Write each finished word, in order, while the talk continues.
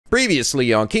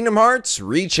Previously on Kingdom Hearts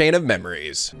Rechain of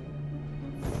Memories.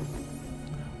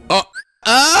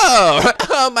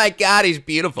 Oh my god, he's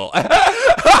beautiful.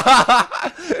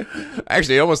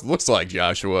 Actually, it almost looks like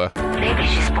Joshua. Maybe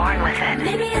she's born with it.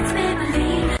 Maybe it's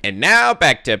Maybelline. And now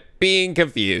back to being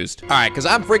confused. All right, because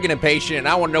I'm freaking impatient and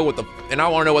I want to know what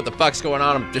the fuck's going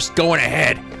on. I'm just going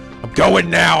ahead. I'm going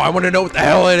now. I want to know what the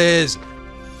hell it is.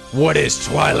 What is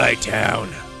Twilight Town?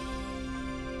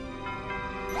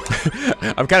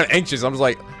 I'm kind of anxious. I'm just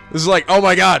like, this is like, oh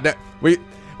my god, I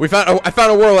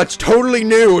found a world that's totally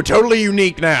new, totally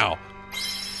unique now.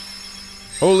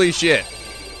 Holy shit.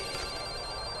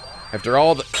 After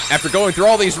going through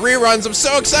all these reruns, I'm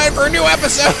so excited for a new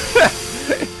episode.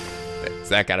 It's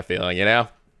that kind of feeling, you know?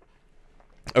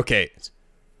 Okay.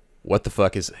 What the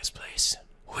fuck is this place?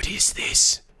 What is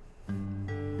this?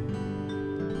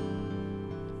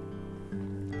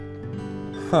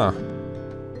 Huh.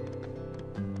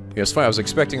 Yeah, it's funny. I was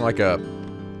expecting like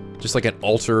just like an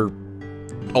altered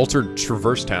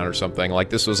Traverse Town or something. Like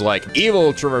this was like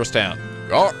evil Traverse Town.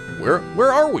 Oh,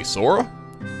 where are we, Sora?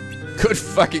 Good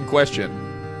fucking question.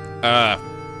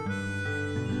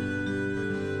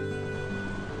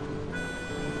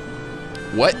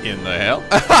 What in the hell?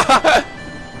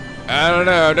 I don't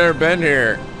know. I've never been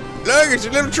here. Look, it's a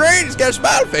little train. It's got a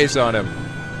smile face on him.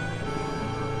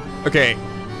 Okay,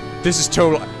 this is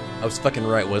total. I was fucking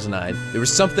right, wasn't I?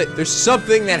 There's something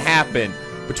that happened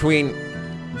between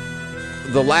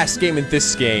the last game and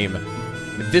this game.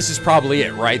 This is probably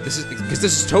it, right? Because this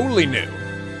is totally new.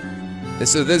 And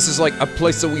so this is like a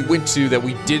place that we went to that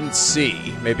we didn't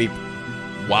see, maybe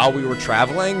while we were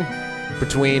traveling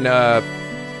between the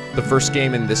first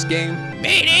game and this game.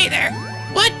 Me neither.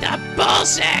 What the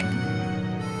bullsack?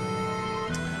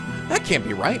 That can't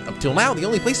be right. Up till now, the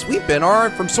only places we've been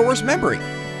are from Sora's memory.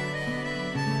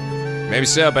 Maybe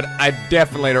so, but I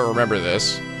definitely don't remember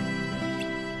this.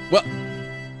 Well,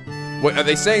 what are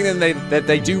they saying then? That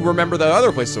they do remember the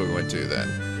other places we went to then?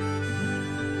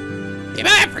 You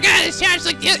might have forgotten. It sounds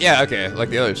like the Yeah, okay, like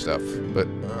the other stuff. But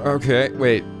okay,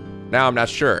 wait. Now I'm not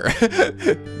sure.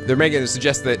 They're making it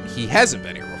suggest that he hasn't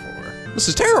been here before. This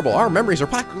is terrible. Our memories are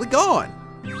practically gone.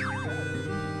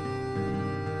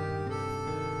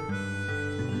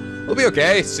 We'll be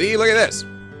okay. See, look at this.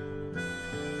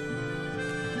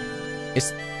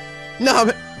 It's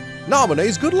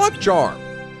Naminé's good luck charm.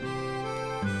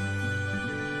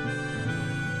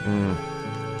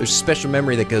 There's a special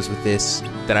memory that goes with this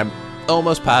that I'm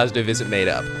almost positive isn't made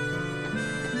up.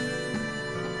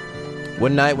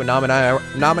 One night when Naminé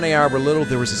and I were little,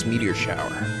 there was this meteor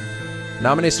shower.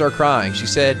 Naminé started crying. She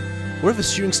said, "What if a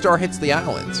shooting star hits the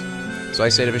islands?" So I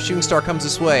said, "If a shooting star comes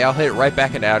this way, I'll hit it right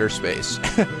back into outer space."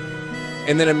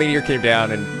 And then a meteor came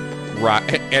down and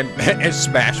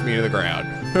smashed me to the ground.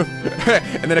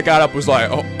 And then it got up and was like,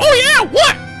 oh yeah,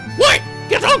 what?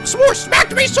 Get some more smack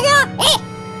to me, Sora? Oh!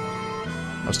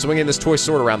 I was swinging this toy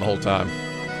sword around the whole time.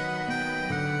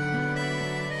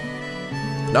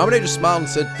 Naminé just smiled and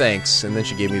said thanks, and then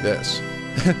she gave me this.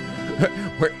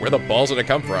 Where the balls did it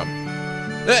come from?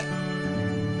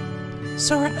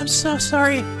 Sora, I'm so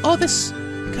sorry. All this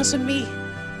because of me.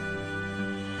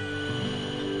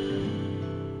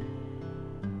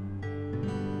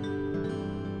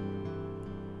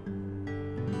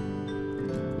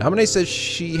 Naminé says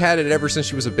she had it ever since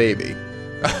she was a baby.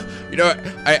 You know,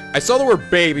 I saw the word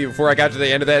baby before I got to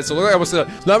the end of that, so look, I was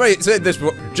Naminé said this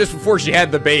just before she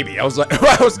had the baby. I was like,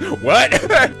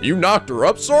 what? You knocked her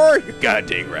up, Sora? You're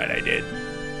goddamn right I did.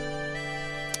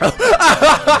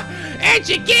 And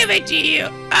she gave it to you.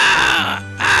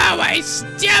 Oh, my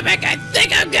stomach. I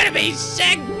think I'm gonna be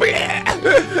sick.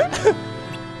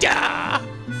 Duh.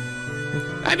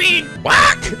 I mean,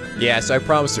 whack. Yes, I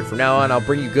promised her. From now on, I'll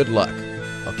bring you good luck.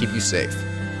 I'll keep you safe.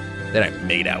 Then I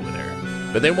made out with her.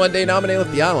 But then one day, Naminé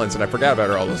left the islands, and I forgot about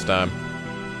her all this time.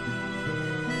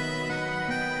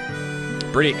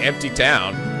 Pretty empty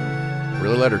town.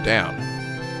 Really let her down.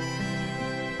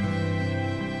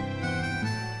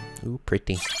 Ooh,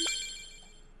 pretty.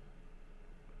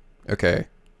 Okay.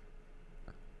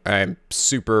 I'm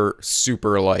super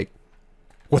like,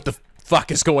 what the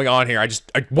fuck is going on here? I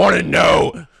want to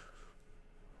know.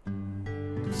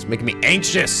 It's making me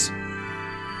anxious.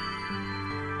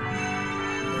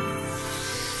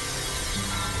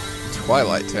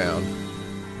 Twilight Town.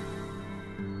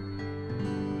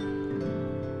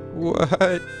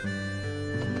 What?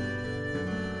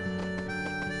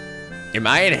 Am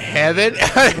I in heaven?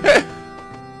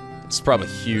 It's probably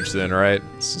huge then, right?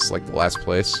 It's just like the last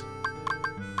place.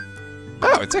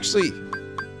 Oh, it's actually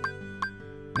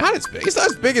not as big. It's not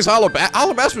as big as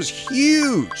Alabasta was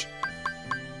huge.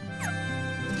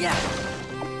 Yeah.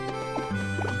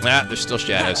 Ah, there's still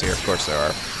shadows here. Of course there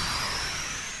are.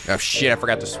 Oh shit, I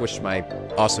forgot to switch to my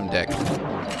awesome deck.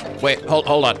 Wait, hold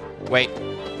on. Wait.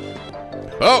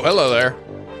 Oh, hello there.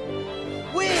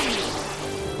 Win!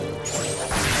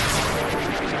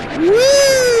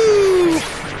 Woo!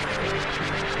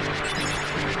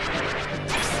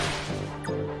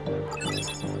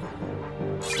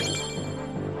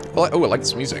 Oh, I like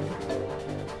this music.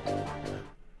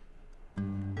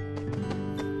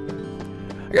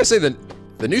 I gotta say,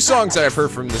 the new songs that I've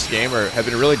heard from this game have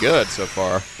been really good so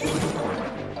far.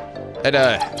 And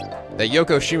that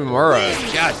Yoko Shimomura,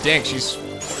 god dang, she's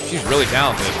really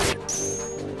talented.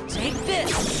 Take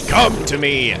this! Come to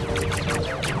me!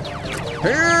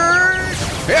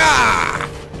 Yeah!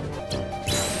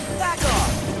 Back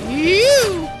off!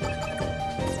 You!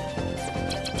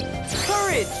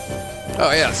 Courage!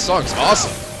 Oh yeah, this song's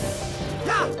awesome.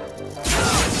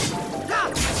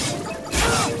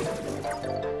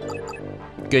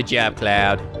 Good job,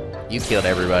 Cloud. You killed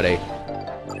everybody.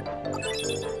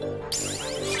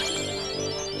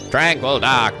 Tranquil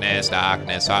darkness,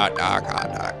 darkness, hot dark,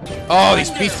 hot dark. Oh,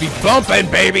 these beats be bumping,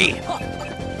 baby!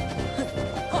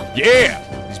 Yeah!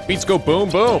 These beats go boom,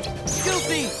 boom.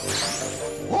 Goofy!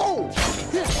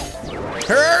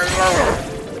 Courage!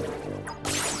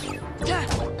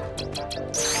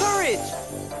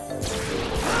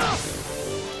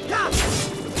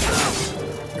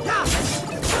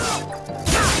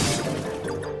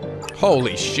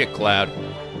 Holy shit, Cloud.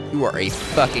 You are a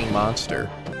fucking monster.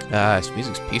 Ah, this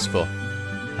music's peaceful.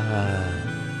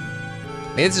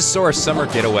 Maybe this is Sora's summer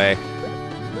getaway.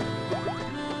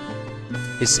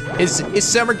 His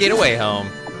summer getaway home.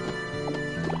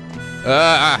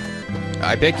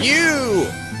 I pick you!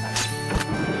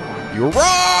 You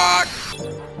rock!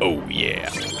 Oh yeah.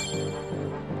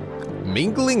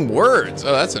 Mingling words.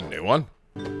 Oh, that's a new one.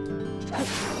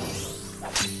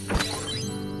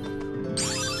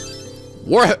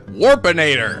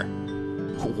 Warpinator.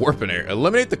 Warpinator.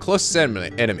 Eliminate the closest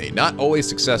enemy. Not always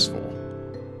successful.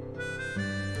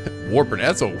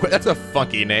 Warpinator. That's a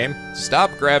funky name.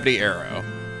 Stop gravity arrow.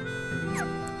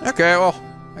 Okay, well,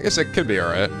 I guess it could be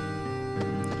alright.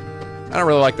 I don't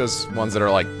really like those ones that are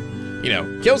like, you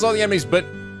know, kills all the enemies, but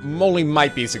only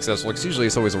might be successful, because usually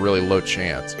it's always a really low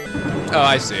chance. Oh,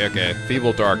 I see, okay.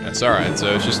 Feeble darkness, alright,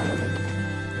 so it's just...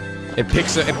 It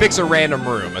picks a random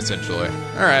room, essentially.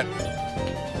 Alright.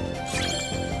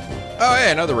 Oh,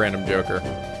 yeah, another random joker.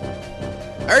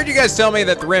 I heard you guys tell me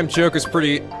that the random joker is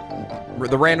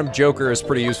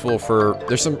pretty useful for...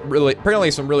 There's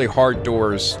apparently some really hard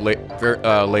doors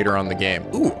later on in the game.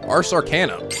 Ooh, Ars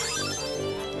Arcanum.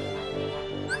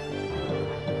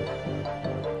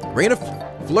 Rain of...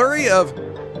 Flurry of...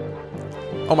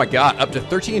 Oh my god, up to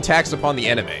 13 attacks upon the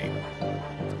enemy.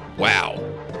 Wow.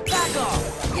 Back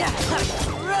off! Yeah.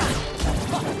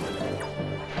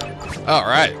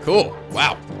 Alright, cool.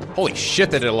 Wow. Holy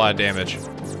shit, that did a lot of damage.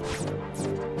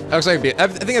 That looks like I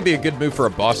think it'd be a good move for a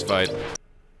boss fight.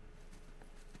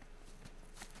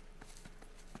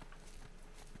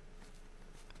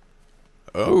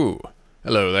 Oh.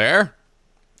 Hello there.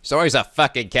 There's always a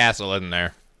fucking castle in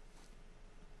there.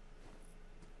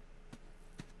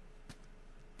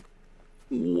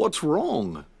 What's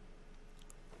wrong?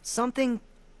 Something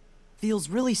feels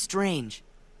really strange.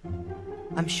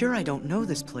 I'm sure I don't know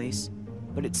this place,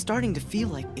 but it's starting to feel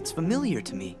like it's familiar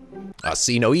to me.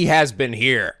 See, no, he has been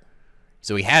here.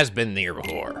 So he has been there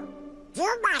before.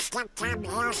 You must have come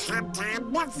here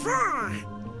sometime before.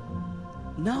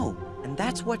 No, and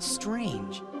that's what's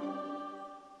strange.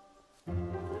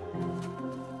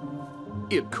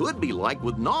 It could be like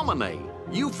with Nominee.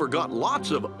 You forgot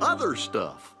lots of other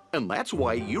stuff, and that's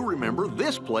why you remember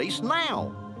this place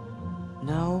now.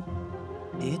 No,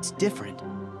 it's different.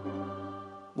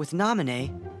 With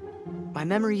Nominee, my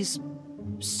memories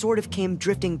sort of came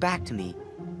drifting back to me,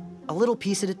 a little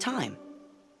piece at a time.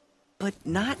 But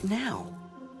not now.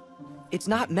 It's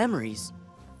not memories,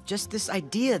 just this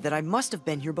idea that I must have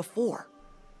been here before.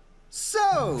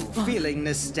 So, feeling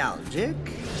nostalgic?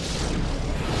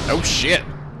 Oh shit.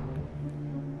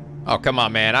 Oh, come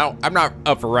on, man. I'm not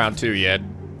up for round 2 yet.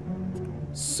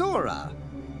 Sora,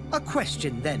 a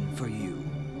question then for you.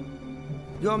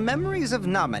 Your memories of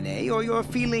Nominee or your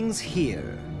feelings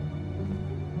here?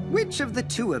 Which of the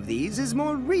two of these is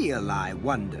more real, I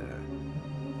wonder?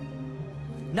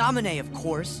 Nominee, of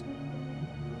course.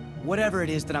 Whatever it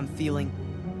is that I'm feeling,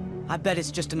 I bet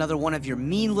it's just another one of your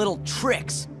mean little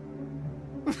tricks.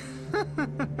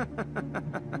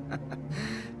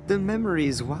 The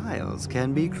memory's wiles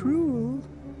can be cruel.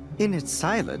 In its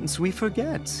silence, we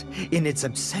forget. In its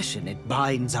obsession, it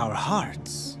binds our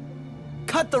hearts.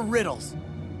 Cut the riddles.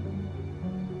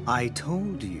 I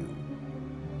told you.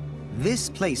 This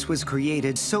place was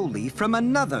created solely from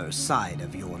another side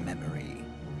of your memory.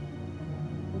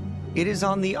 It is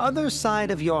on the other side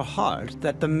of your heart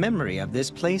that the memory of this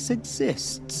place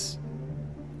exists.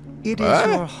 It is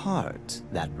your heart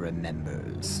that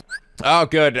remembers. Oh,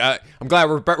 good. I'm glad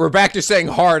we're back to saying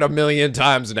heart a million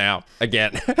times now.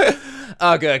 Again.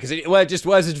 Oh, good, because it just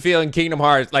wasn't feeling Kingdom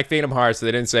Hearts, like Kingdom Hearts, so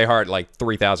they didn't say heart like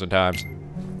 3,000 times.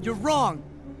 You're wrong.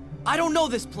 I don't know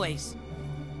this place.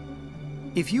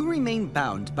 If you remain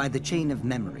bound by the chain of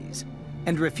memories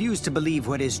and refuse to believe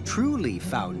what is truly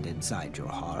found inside your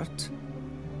heart,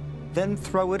 then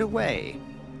throw it away.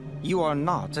 You are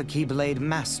not a Keyblade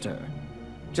master,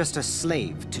 just a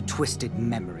slave to twisted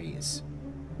memories.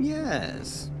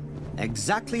 Yes,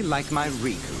 exactly like my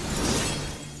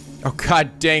Riku. Oh,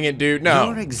 god dang it, dude, no.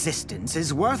 Your existence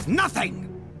is worth nothing!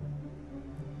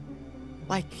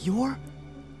 Like your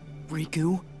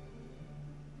Riku?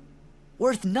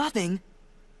 Worth nothing?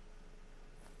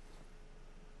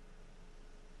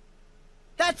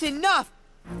 That's enough!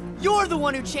 You're the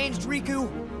one who changed Riku!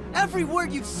 Every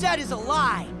word you've said is a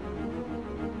lie!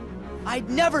 I'd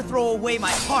never throw away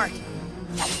my heart!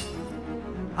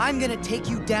 I'm gonna take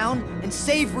you down and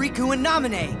save Riku and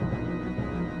Namine!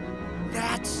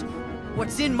 That's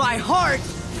what's in my heart!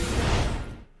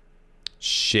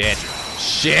 Shit.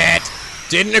 Shit!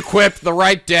 Didn't equip the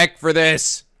right deck for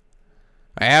this.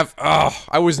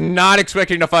 I was not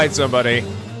expecting to fight somebody.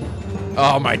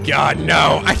 Oh my god,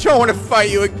 no. I don't want to fight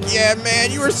you again,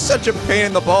 man. You are such a pain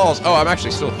in the balls. Oh, I'm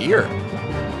actually still here.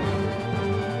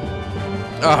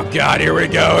 Oh god, here we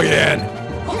go again.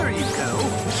 Here you go.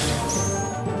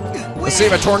 Let's see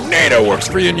if a tornado works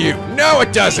for you and you. No,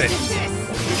 it doesn't.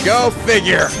 Go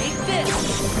figure.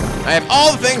 I have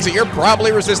all the things that you're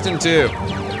probably resistant to.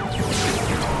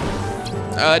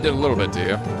 I did a little bit to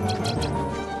you.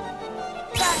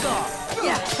 Back off!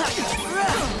 Yeah.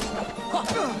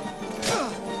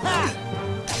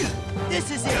 This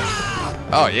is it.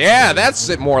 Oh yeah, that's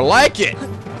it. More like it.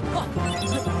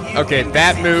 Okay,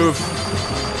 that move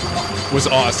was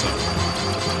awesome.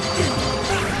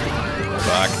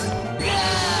 Fuck.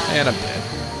 And I'm dead.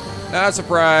 Not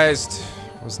surprised.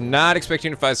 Was not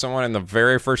expecting to fight someone in the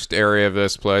very first area of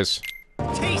this place.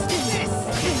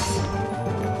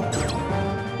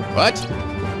 What?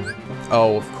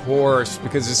 Oh, of course,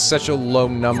 because it's such a low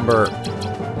number.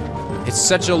 It's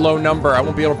such a low number, I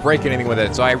won't be able to break anything with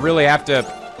it, so I really have to...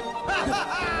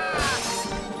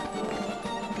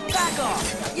 Back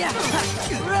off! Yeah.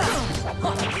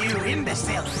 You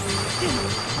imbecile.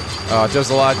 Oh, it does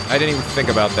a lot. I didn't even think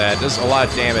about that. It does a lot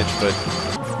of damage, but...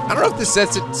 I don't know if this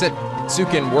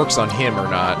Setsuken works on him or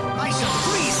not. I shall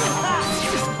freeze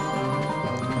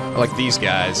him. Like these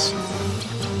guys.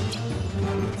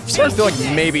 I'm starting to feel like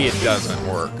maybe it doesn't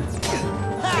work.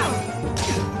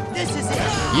 This is it.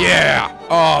 Yeah!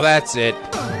 Oh, that's it.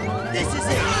 This is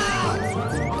it.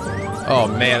 Oh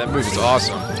man, that move is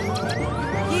awesome.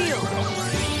 Heal.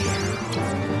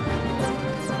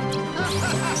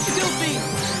 Filthy.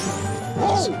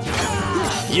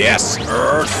 Yes!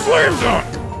 Earth Flame Dunk!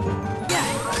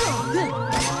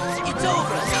 It's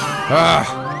over.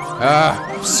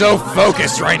 I'm so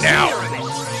focused right now.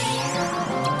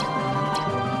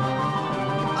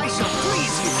 I shall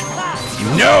freeze you.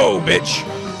 No, bitch!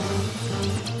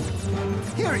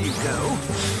 Here you go.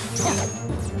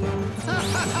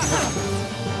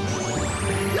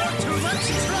 Not too much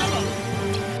trouble.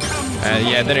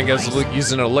 Yeah, then it goes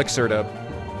using an elixir to...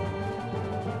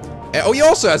 Oh, he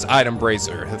also has Item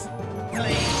Bracer.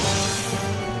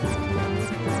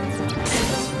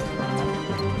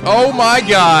 Oh my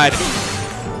god!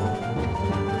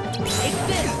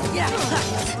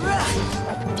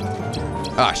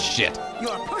 Ah, shit.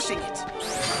 You're pushing it.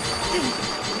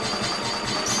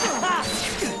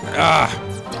 Ah,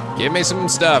 give me some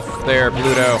stuff there,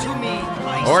 Pluto.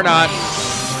 Or not.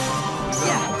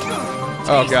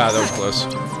 Oh god, that was close.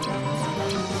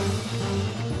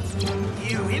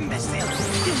 You imbecile.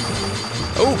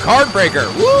 Oh, card breaker.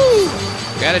 Woo!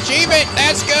 Got achievement.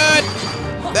 That's good.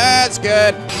 That's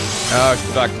good. Oh,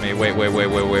 fuck me. Wait. Okay.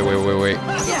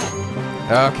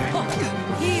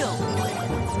 Heal.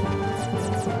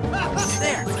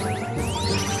 There.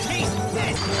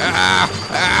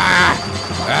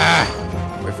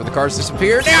 Wait for the cards to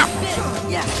disappear now.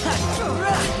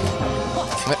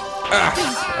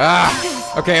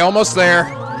 Okay, almost there.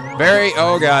 Very.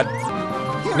 Oh god.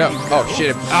 No. Oh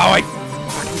shit. Oh, I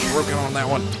fucking broke it on that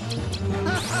one.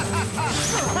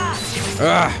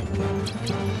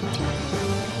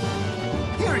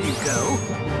 Here you go.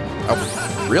 Oh,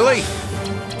 really?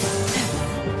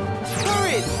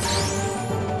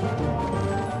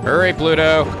 Hurry,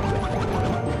 Pluto.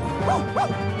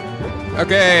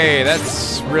 Okay,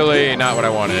 that's really not what I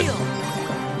wanted.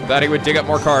 Thought he would dig up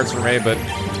more cards for me, but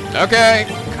okay.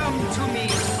 Come to me,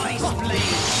 Ice Blade.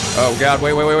 Oh God,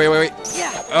 wait.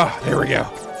 Oh, there we go.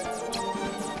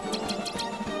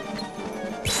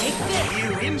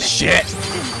 Shit.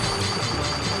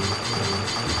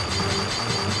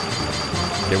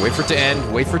 Okay, wait for it to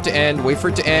end. Wait for it to end. Wait for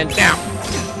it to end. Now.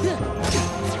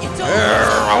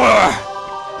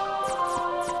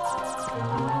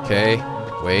 Okay.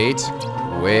 Wait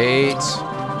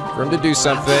for him to do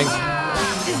something.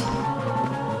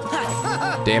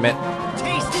 Damn it.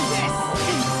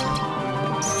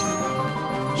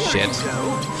 Shit.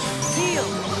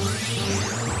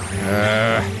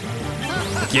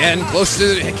 Again, close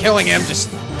to killing him. Just.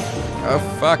 Oh,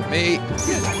 fuck me.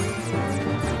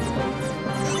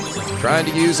 Trying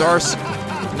to use our.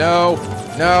 No.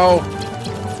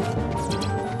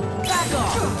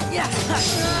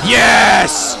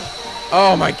 Yes!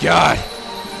 Oh my God.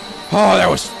 Oh, that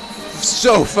was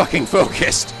so fucking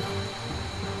focused.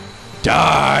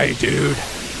 Die, dude.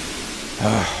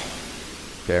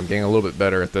 Okay, I'm getting a little bit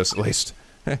better at this at least.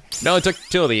 No, it took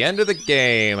till the end of the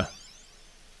game.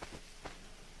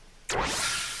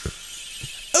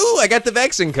 Ooh, I got the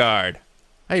Vexen card.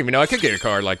 I didn't even know I could get a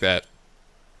card like that.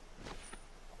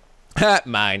 Ha,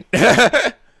 mine.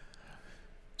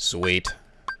 Sweet.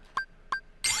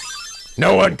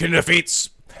 No one can defeat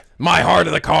my heart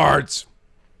of the cards.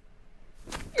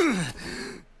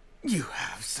 You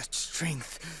have such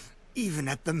strength, even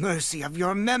at the mercy of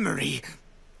your memory.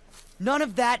 None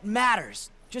of that matters.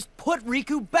 Just put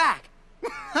Riku back.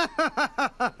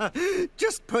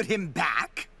 Just put him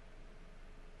back?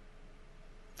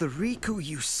 The Riku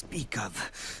you speak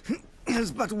of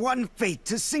has but one fate,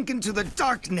 to sink into the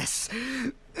darkness.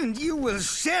 And you will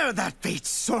share that fate,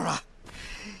 Sora.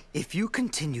 If you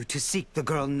continue to seek the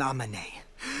girl Naminé,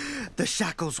 the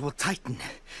shackles will tighten.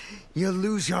 You'll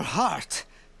lose your heart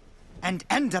and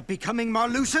end up becoming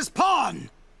Marluxia's pawn.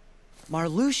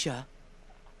 Marluxia?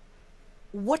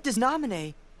 What does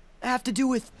Naminé have to do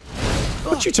with...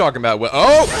 What you talking about?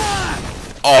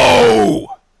 Oh!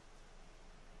 Oh!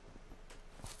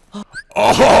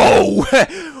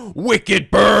 Oh!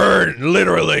 Wicked burn,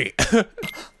 literally.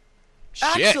 Shit.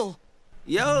 Axel!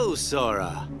 Yo,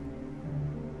 Sora.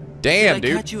 Damn, Did I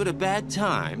dude. catch you at a bad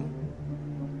time?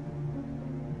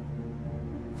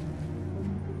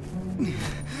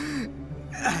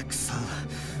 Axel,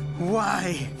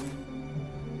 why?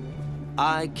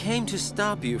 I came to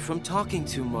stop you from talking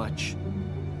too much.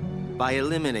 By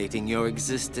eliminating your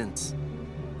existence.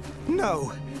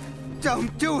 No,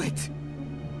 don't do it.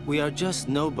 We are just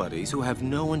nobodies who have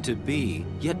no one to be,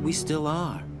 yet we still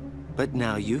are. But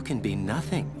now you can be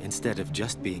nothing instead of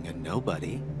just being a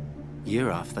nobody.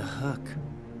 You're off the hook.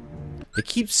 They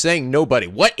keep saying nobody.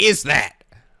 What is that?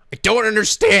 I don't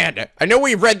understand. I know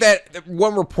we read that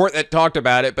one report that talked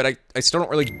about it, but I still don't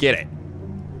really get it.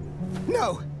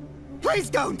 No,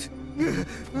 please don't.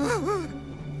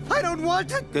 I don't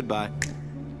want it. Goodbye.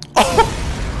 Oh!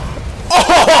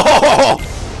 Oh!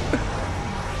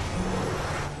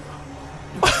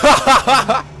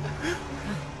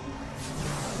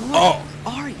 Oh!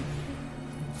 Are you?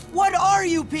 What are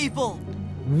you people?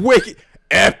 Wicked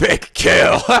epic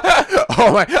kill!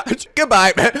 Oh my!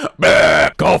 Goodbye, man.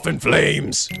 Golf in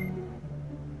flames.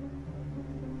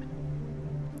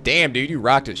 Damn, dude, you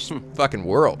rocked this fucking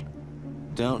world.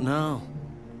 Don't know.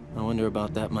 I wonder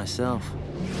about that myself.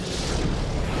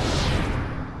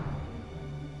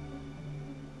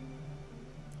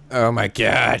 Oh my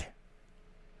God.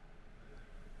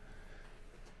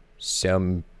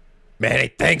 So many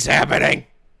things happening.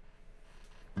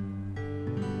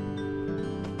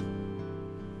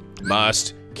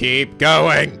 Must keep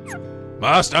going.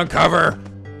 Must uncover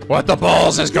what the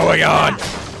balls is going on.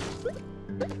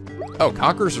 Oh,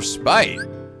 Conquerors of Spite.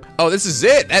 Oh, this is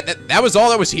it. That was all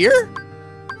that was here?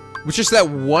 Was just that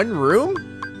one room?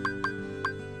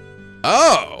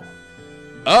 Oh.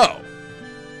 Oh.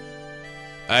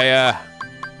 I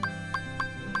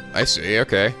see,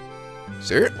 okay.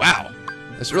 Serious? Wow.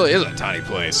 This really is a tiny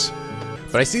place.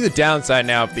 But I see the downside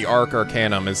now of the Arc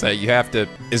Arcanum is that you have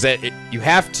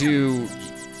to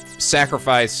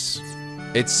sacrifice.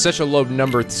 It's such a low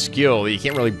numbered skill that you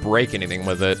can't really break anything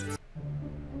with it.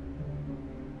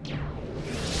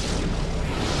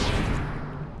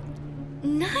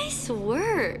 Nice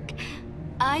work.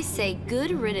 I say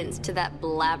good riddance to that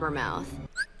blabbermouth.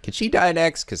 Can she die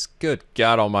next? Because good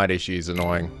God almighty, she's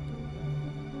annoying.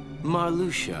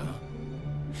 Marluxia,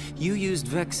 you used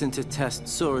Vexen to test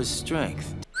Sora's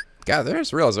strength. God, I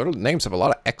just realized their names have a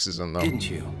lot of X's in them. Didn't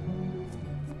you?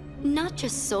 Not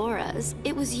just Sora's,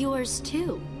 it was yours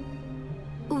too.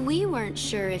 We weren't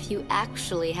sure if you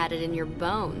actually had it in your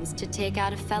bones to take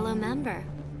out a fellow member.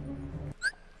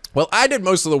 Well, I did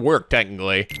most of the work,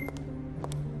 technically.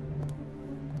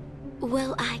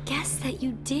 Well, I guess that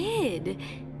you did.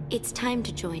 It's time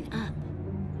to join up.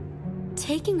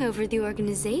 Taking over the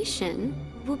organization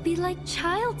will be like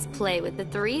child's play with the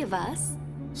three of us.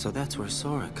 So that's where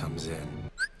Sora comes in.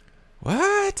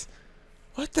 What?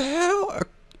 What the hell?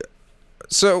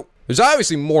 So, there's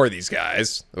obviously more of these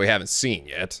guys that we haven't seen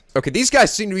yet. Okay, these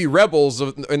guys seem to be rebels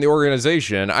in the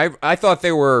organization. I thought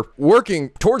they were working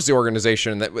towards the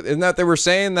organization. Isn't that they were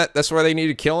saying that that's why they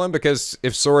needed to kill him? Because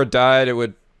if Sora died, it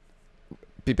would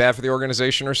be bad for the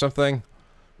organization or something?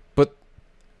 But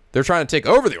they're trying to take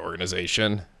over the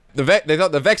organization. They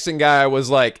thought the Vexen guy was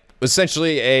like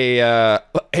essentially a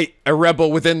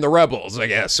rebel within the rebels, I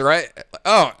guess, right?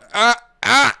 Oh,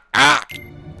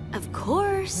 Of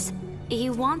course. He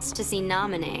wants to see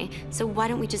Naminé, so why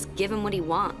don't we just give him what he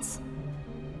wants?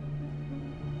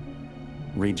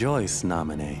 Rejoice,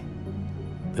 Naminé.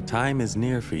 The time is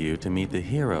near for you to meet the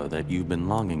hero that you've been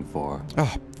longing for.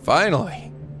 Oh,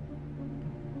 finally.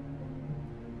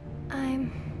 I'm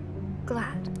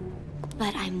glad.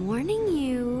 But I'm warning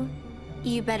you.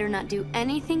 You better not do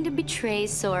anything to betray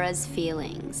Sora's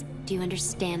feelings. Do you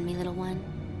understand me, little one?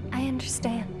 I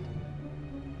understand.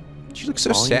 She looks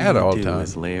so sad all the All you time. do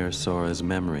is layer Sora's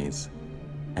memories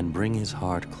and bring his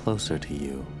heart closer to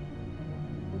you.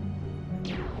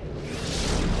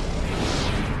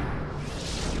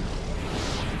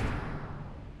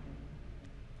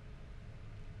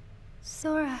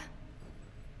 Sora.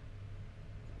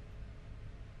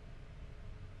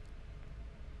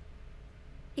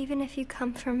 Even if you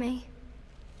come for me,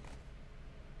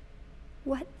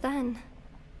 what then?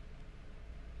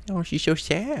 Oh, she's so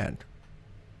sad.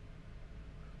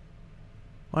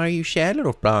 Why are you sad,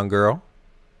 little blonde girl?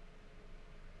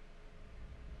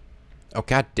 Oh,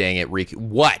 god dang it, Riku.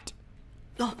 What?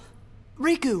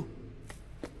 Riku!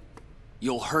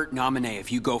 You'll hurt Naminé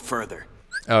if you go further.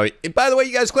 Oh, by the way,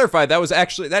 you guys clarified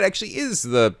that actually is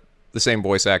the same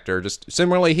voice actor. Just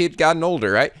similarly, he had gotten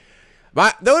older, right?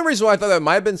 The only reason why I thought that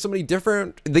might have been somebody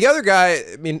different, the other guy,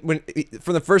 I mean,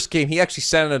 from the first game, he actually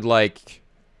sounded like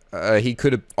he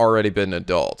could have already been an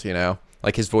adult, you know?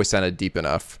 Like, his voice sounded deep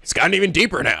enough. It's gotten even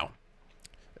deeper now.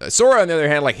 Sora, on the other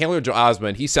hand, like Haley Joel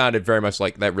Osment, he sounded very much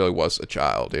like that really was a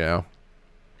child, you know?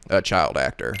 A child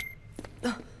actor.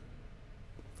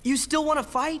 You still want to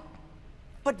fight?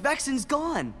 But Vexen's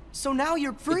gone, so now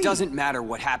you're free. It doesn't matter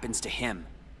what happens to him.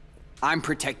 I'm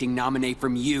protecting Naminé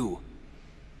from you.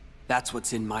 That's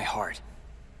what's in my heart.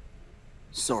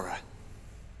 Sora,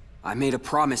 I made a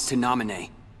promise to Naminé.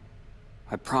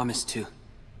 I promised to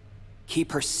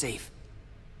keep her safe.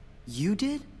 You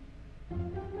did?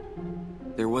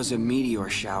 There was a meteor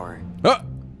shower.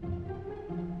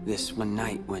 This one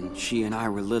night when she and I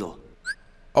were little.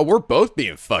 Oh, we're both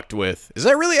being fucked with. Is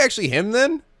that really actually him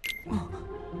then?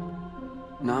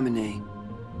 Naminé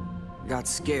got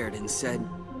scared and said,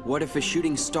 what if a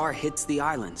shooting star hits the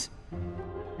islands?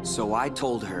 So I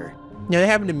told her, No, that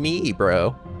happened to me,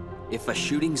 bro. if a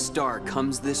shooting star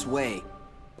comes this way,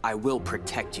 I will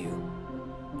protect you.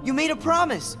 You made a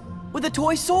promise with a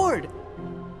toy sword.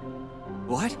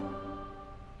 What?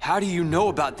 How do you know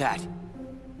about that?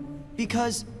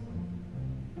 Because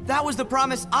that was the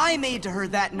promise I made to her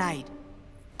that night.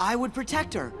 I would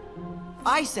protect her.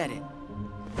 I said it.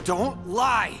 Don't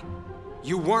lie!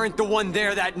 You weren't the one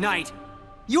there that night!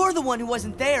 You're the one who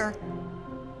wasn't there.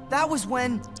 That was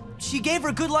when she gave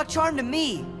her good luck charm to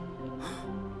me.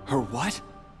 Her what?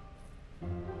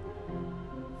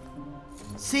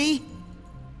 See?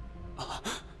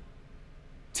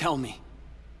 Tell me.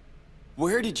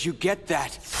 Where did you get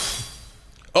that?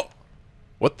 Oh,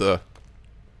 what the?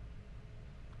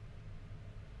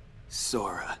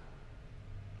 Sora.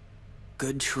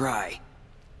 Good try.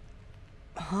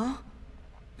 Huh?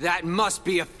 That must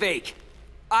be a fake.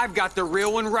 I've got the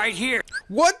real one right here.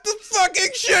 What the fucking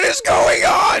shit is going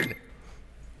on?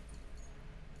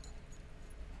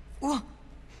 Well,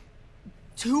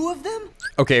 two of them?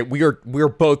 Okay, we are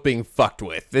both being fucked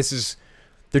with.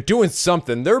 They're doing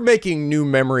something. They're making new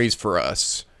memories for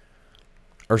us.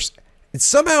 Or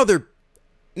somehow they're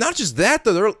not just that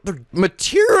though. They're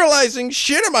materializing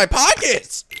shit in my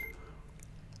pockets.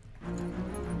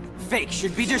 Fake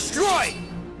should be destroyed.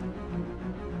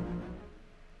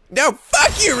 No,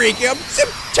 fuck you, Riku. I'm so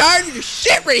tired of your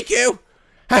shit, Riku.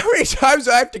 How many times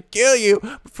do I have to kill you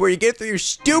before you get through your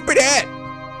stupid head?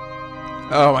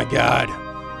 Oh my god.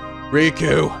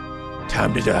 Riku,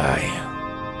 time to die.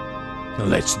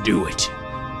 Let's do it.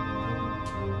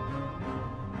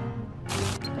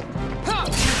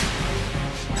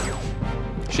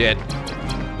 Shit.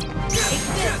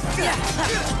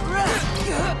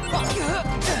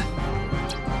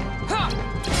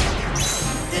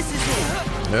 This is it.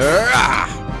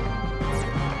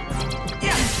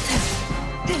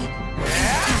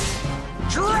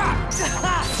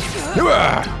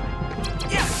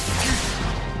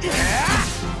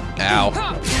 Ow.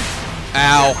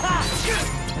 Ow.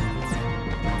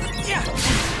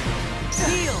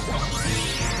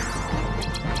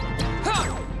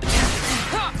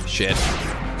 Shit.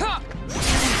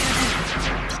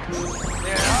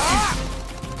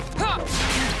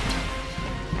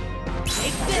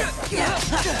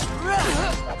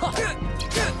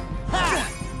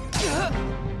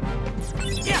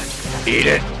 Eat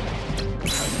it.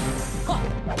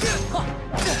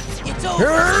 It's over.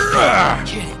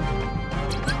 Kidding.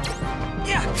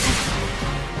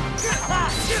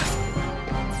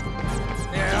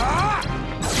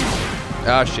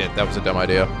 Ah, shit, that was a dumb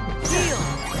idea.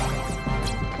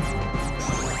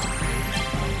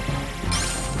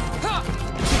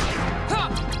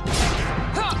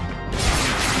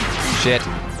 Shit.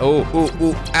 Oh, ooh,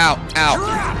 ooh, ow, ow.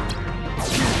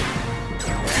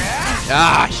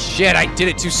 Ah, shit, I did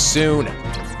it too soon.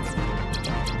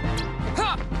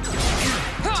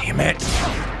 Damn it.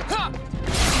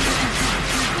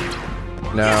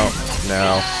 No,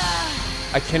 no.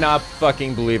 I cannot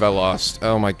fucking believe I lost.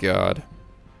 Oh my god.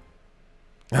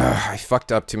 I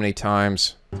fucked up too many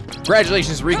times.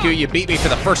 Congratulations, Riku, you beat me for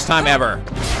the first time ever.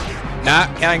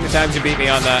 Not counting the times you beat me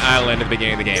on the island at the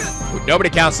beginning of the game. Nobody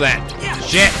counts that.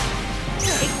 Shit.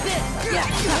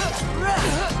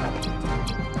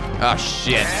 Oh,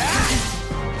 shit.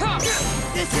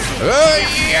 Oh,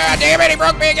 yeah, damn it, he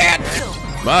broke me again.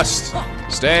 Must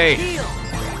stay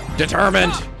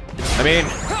determined. I mean,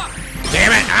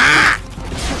 damn it. Ah!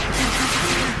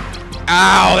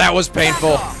 Ow, that was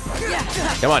painful.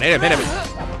 Come on, hit him, hit him.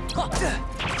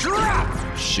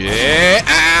 Shit.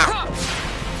 Ow!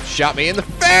 Shot me in the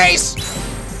face.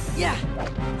 Yeah.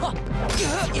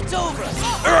 It's over.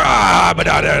 Ah,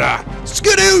 ba-da-da-da.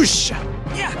 Skadoosh.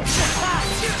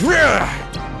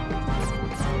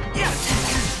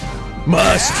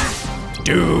 Must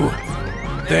do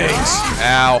things.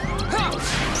 Ow.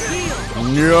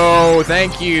 No,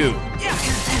 thank you.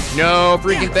 No,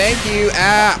 freaking thank you.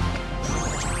 Ah.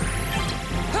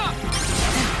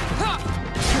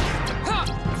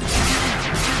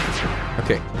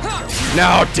 Okay.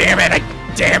 No, damn it. I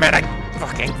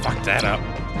fucking fucked that up.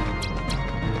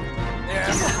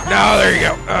 No, there you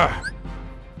go. Ugh.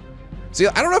 See,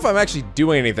 I don't know if I'm actually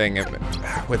doing anything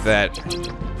with that.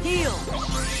 Heal.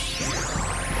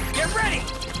 Get ready.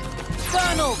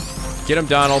 Donald. Get him,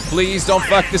 Donald. Please don't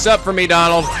fuck this up for me,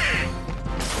 Donald.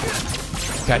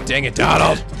 God dang it,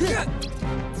 Donald.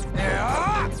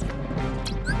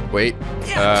 Wait.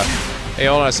 Hey,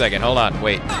 hold on a second. Hold on.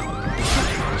 Wait.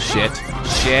 Shit.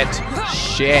 Shit.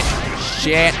 Shit.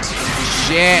 Shit.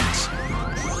 Shit.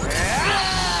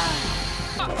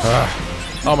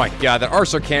 Oh my god, that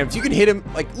arsenal cannon. If you can hit him,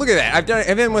 like, look at that. I've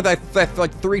hit him with that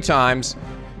like 3 times,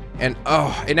 and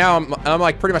and now I'm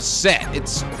like pretty much set.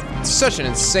 It's such an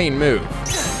insane move.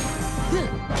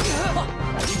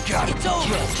 It's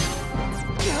over.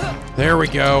 There we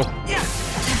go.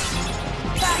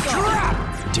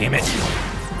 Damn it.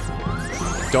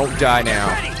 Don't die now.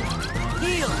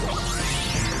 Heal.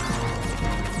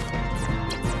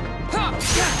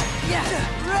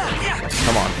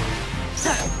 Come on.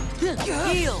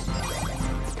 Heal.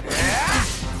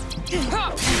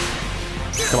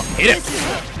 Come on, hit it.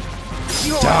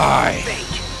 Die.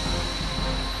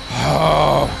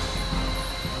 Oh.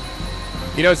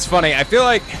 You know, it's funny. I feel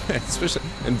like, especially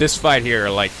in this fight here,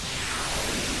 like,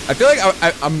 I feel like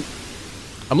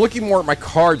I'm looking more at my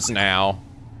cards now,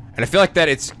 and I feel like that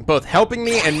it's both helping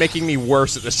me and making me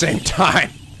worse at the same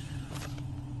time.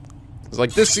 It's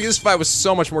like this fight was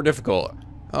so much more difficult.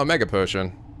 Oh, Mega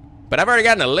Potion. But I've already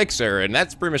got an elixir, and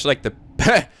that's pretty much like the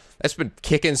that's been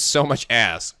kicking so much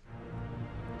ass.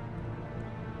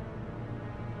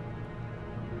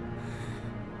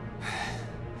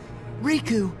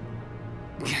 Riku.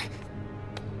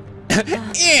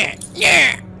 Yeah,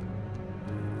 yeah.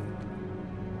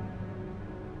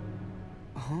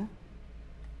 Huh?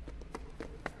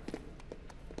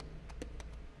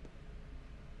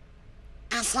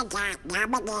 I forgot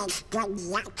Nominae's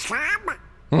good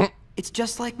job. It's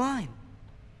just like mine.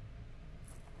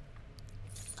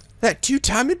 That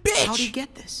 2-timing bitch. How'd he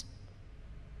get this?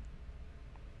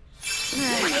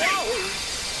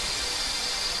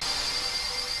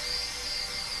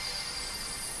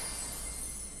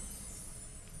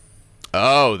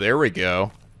 Oh, there we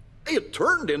go. It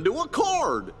turned into a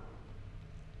card.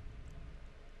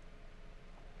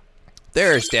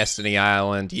 There's Destiny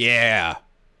Island. Yeah.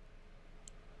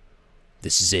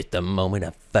 This is it, the moment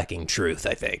of fucking truth,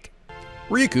 I think.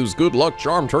 Riku's good luck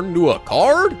charm turned into a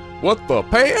card? What the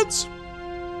pants?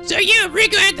 So you and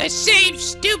Riku had the same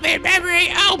stupid memory?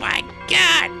 Oh my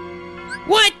god!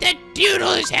 What the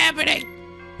doodle is happening?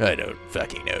 I don't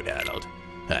fucking know, Donald.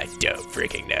 I don't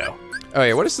freaking know. Oh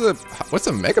yeah, what's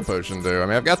the Mega Potion do? I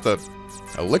mean, I've got the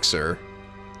Elixir.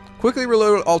 Quickly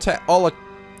reloads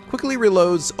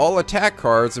all attack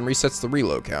cards and resets the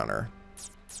reload counter.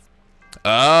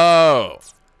 Oh,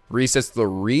 resets the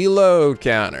reload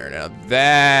counter. Now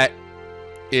that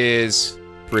is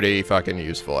pretty fucking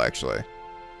useful, actually.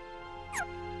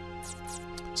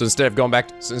 So instead of going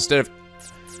back, instead of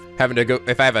having to go,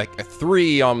 if I have a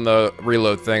 3 on the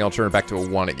reload thing, I'll turn it back to a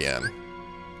 1 again.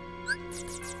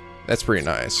 That's pretty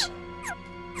nice.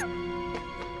 I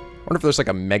wonder if there's like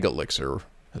a Mega Elixir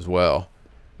as well.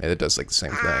 Maybe that does like the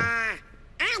same thing. I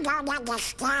don't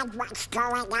understand what's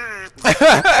going on.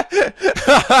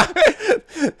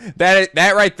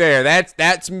 that right there,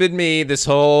 that's been me this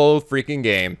whole freaking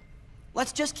game.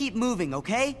 Let's just keep moving,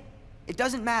 okay? It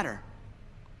doesn't matter.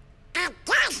 It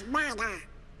does matter.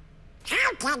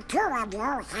 How can two of you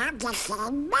have the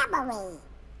same memory?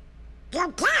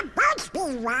 You can't both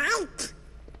be right.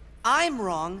 I'm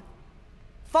wrong.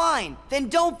 Fine, then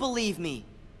don't believe me.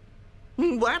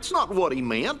 That's not what he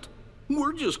meant.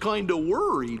 We're just kinda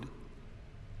worried.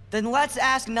 Then let's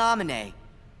ask Naminé.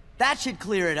 That should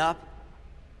clear it up.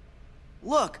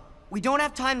 Look, we don't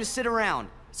have time to sit around,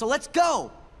 so let's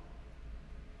go!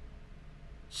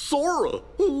 Sora,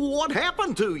 what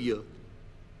happened to you?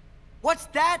 What's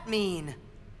that mean?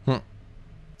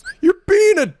 You're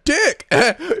being a dick!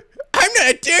 I'm not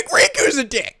a dick, Riku's a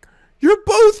dick! You're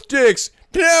both dicks!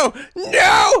 No!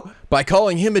 No! By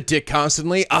calling him a dick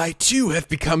constantly, I too have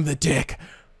become the dick.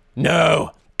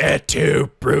 No, et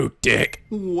tu, brute dick.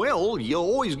 Well, you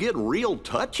always get real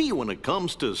touchy when it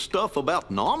comes to stuff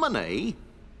about Naminé.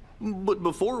 But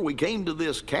before we came to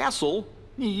this castle,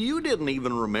 you didn't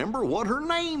even remember what her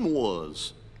name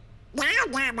was. Now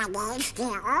Naminé's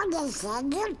the only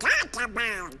thing you talk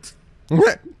about.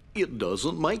 It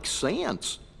doesn't make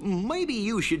sense. Maybe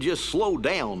you should just slow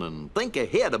down and think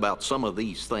ahead about some of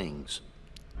these things.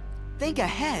 Think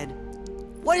ahead?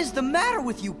 What is the matter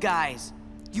with you guys?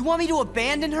 You want me to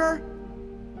abandon her?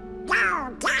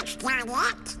 No, that's not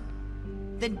it.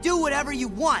 Then do whatever you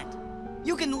want.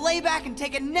 You can lay back and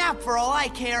take a nap for all I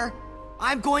care.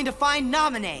 I'm going to find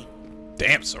Naminé.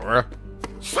 Damn, Sora.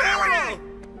 Sora!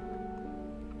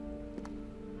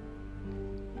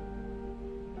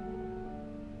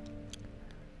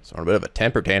 It's on a bit of a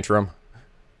temper tantrum.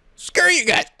 Screw you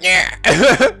guys! Yeah.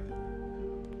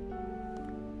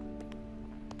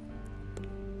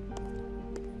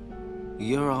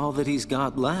 You're all that he's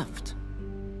got left.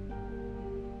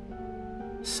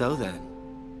 So then,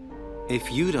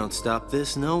 if you don't stop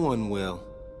this, no one will.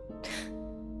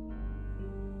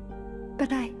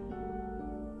 But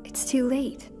it's too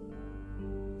late.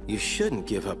 You shouldn't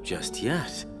give up just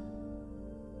yet.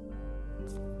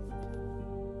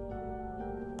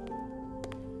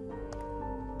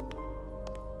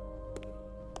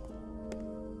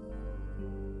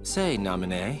 Say,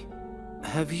 Naminé,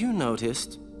 have you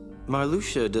noticed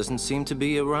Marluxia doesn't seem to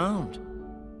be around?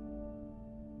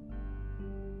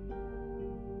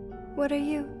 What are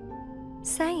you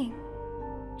saying?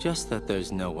 Just that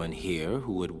there's no one here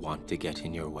who would want to get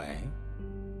in your way.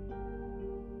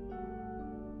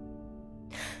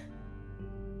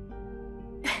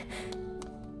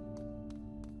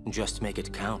 Just make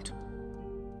it count.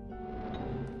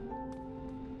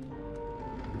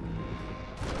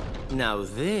 Now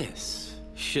this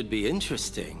should be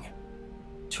interesting.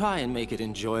 Try and make it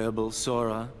enjoyable,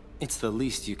 Sora. It's the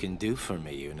least you can do for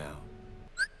me, you know.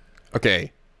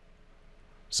 Okay.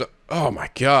 So, oh my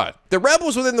god. The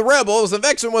rebels within the rebels, and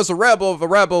Vexen was the rebel of the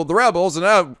rebel of the rebels, and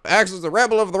now Axel's the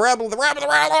rebel of the rebel of the rebel of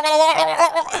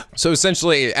the rebel. So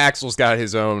essentially, Axel's got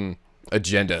his own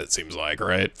agenda, it seems like,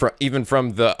 right? Even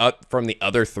from the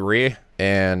other three.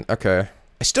 And, okay.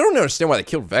 I still don't understand why they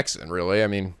killed Vexen, really. I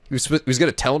mean, he was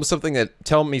gonna tell me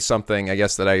something, I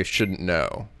guess, that I shouldn't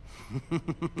know.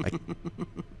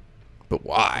 But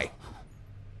why?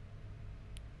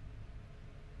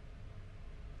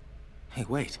 Hey,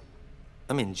 wait.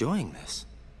 I'm enjoying this.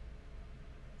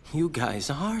 You guys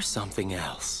are something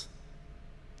else.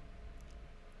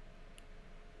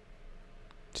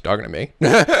 He's talking to me.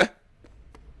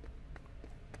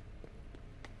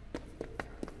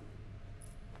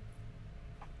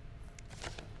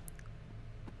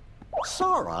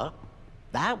 Sora,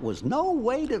 that was no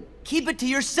way to... Keep it to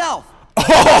yourself.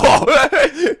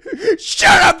 Oh!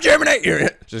 Shut up, Jiminy!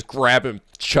 Just grab him,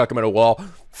 chuck him at a wall.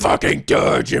 Fucking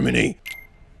duh, Jiminy.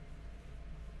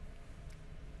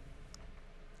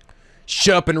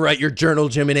 Shut up and write your journal,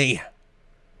 Jiminy.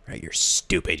 Write your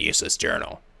stupid, useless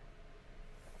journal.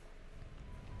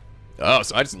 Oh,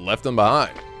 so I just left them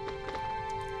behind.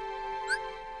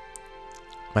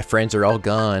 My friends are all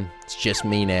gone. It's just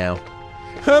me now.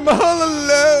 I'm all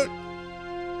alone.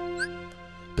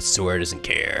 But Sora doesn't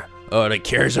care. All he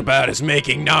cares about is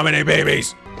making nominee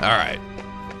babies. All right.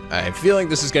 I'm feeling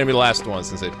this is going to be the last one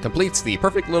since it completes the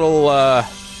perfect little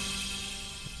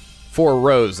 4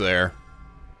 rows there.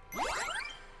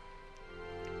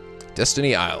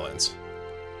 Destiny Islands.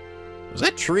 Was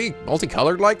that tree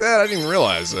multicolored like that? I didn't even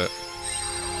realize it.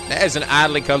 That is an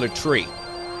oddly colored tree.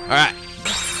 All right.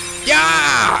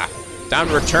 Yeah! Time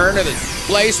to return to the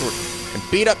place and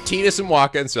beat up Tidus and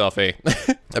Waka and Selphie.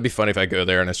 That'd be funny if I go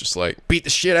there and it's just like, beat the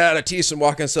shit out of Tidus and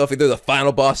Waka and Selphie. They're the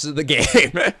final bosses of the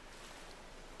game.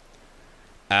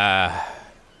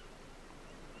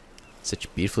 Such a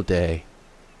beautiful day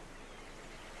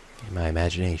in my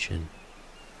imagination.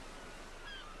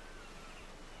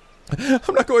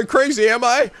 I'm not going crazy, am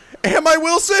I? Am I,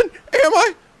 Wilson? Am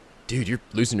I? Dude, you're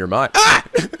losing your mind. Ah!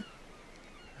 I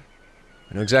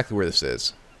know exactly where this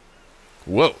is.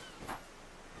 Whoa.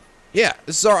 Yeah,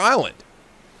 this is our island.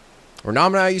 Where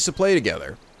Nam and I used to play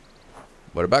together.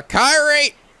 What about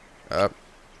Kyrie? Oh,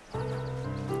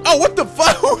 what the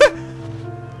fuck?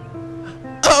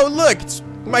 Oh, look, it's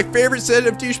my favorite set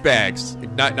of douchebags.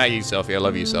 Not you, Selphie. I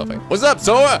love you, Selphie. What's up,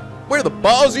 Sora? Where the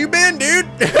balls you been, dude?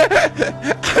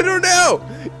 I don't know.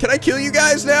 Can I kill you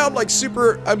guys now? I'm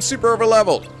super over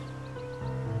leveled.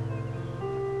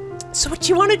 So what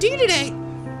you want to do today?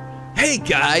 Hey,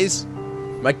 guys.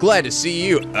 Am I glad to see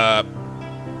you? Oh,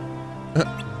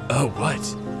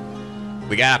 what?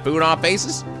 We got food on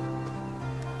faces?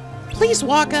 Please,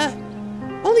 Waka.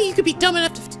 Only you could be dumb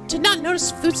enough to not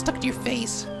notice food stuck to your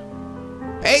face.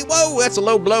 Hey, whoa, that's a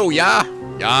low blow, yeah?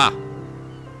 Yeah.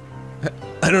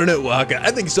 I don't know, Waka. I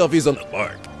think Selphie's on the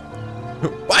mark.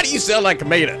 Why do you sound like a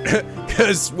tomato?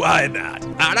 Cause why not?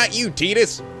 Not you,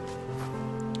 Tidus.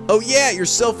 Oh yeah, you're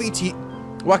Selphie,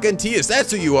 Waka and Tidus. That's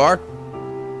who you are.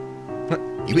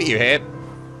 You beat your head.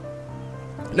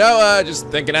 No, just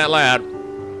thinking out loud.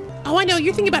 Oh, I know.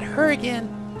 You're thinking about her again.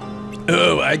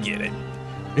 Oh, I get it.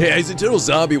 Yeah, he's a total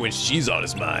zombie when she's on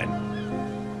his mind.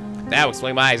 That would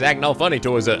explain why he's acting all funny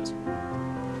towards us.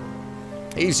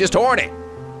 He's just horny.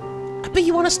 I bet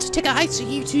you want us to take a hike so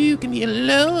you two can be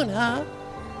alone, huh?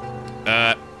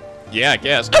 Yeah, I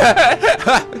guess.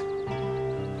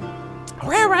 All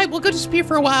right, we'll go disappear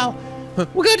for a while.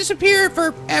 We'll go disappear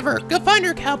forever. Go find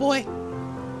her, cowboy.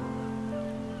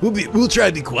 We'll try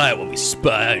to be quiet when we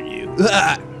spy on you.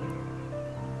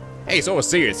 Hey, so we're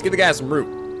serious. Give the guy some root.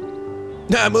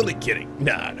 Nah, I'm only kidding.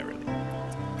 Nah, not really.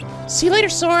 See you later,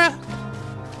 Sora.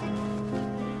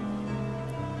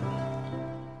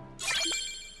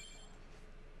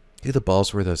 Who the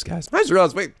balls were those guys? I just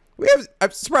realized, wait,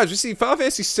 I'm surprised we see Final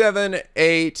Fantasy 7,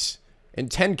 8, and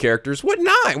 10 characters. What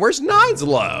 9? Where's 9's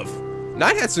love?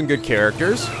 9 had some good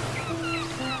characters.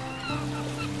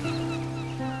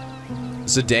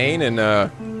 Zidane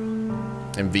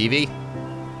and Vivi.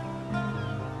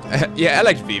 Yeah, I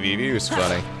liked Vivi. Vivi was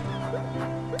funny.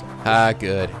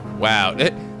 Good. Wow,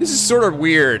 this is sort of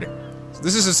weird.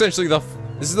 This is essentially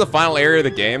this is the final area of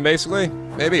the game, basically.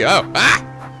 Maybe. Oh,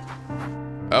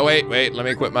 Oh wait, let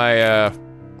me equip my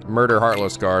Murder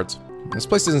Heartless cards. This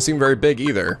place doesn't seem very big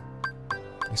either.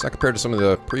 It's not compared to some of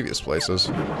the previous places.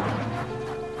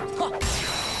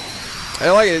 I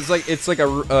like it. It's like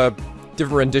a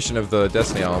different rendition of the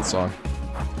Destiny Island song.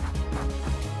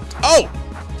 Oh!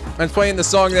 I'm playing the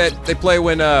song that they play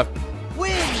when like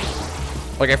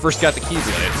I first got the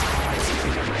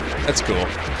Keyblade. That's cool.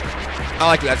 I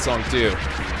like that song too.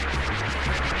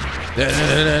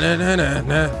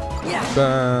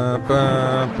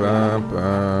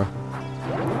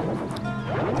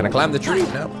 Can I climb the tree?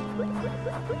 No.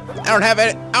 I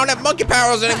don't have monkey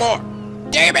powers anymore.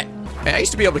 Damn it! Man, I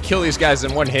used to be able to kill these guys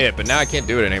in one hit, but now I can't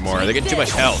do it anymore. They get too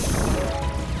much health.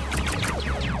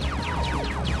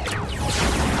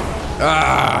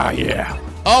 Ah, yeah.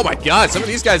 Oh my god, some of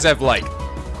these guys have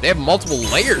they have multiple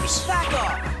layers.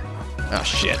 Oh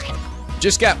shit.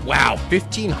 Just got, wow,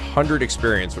 1,500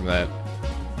 experience from that.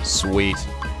 Sweet.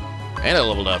 And I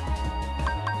leveled up.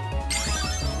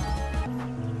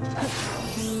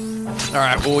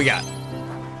 Alright, what we got?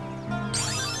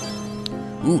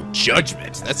 Ooh,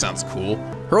 Judgment. That sounds cool.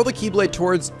 Hurl the Keyblade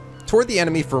toward the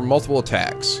enemy for multiple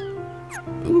attacks.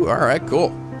 Ooh, alright, cool.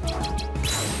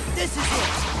 This is it.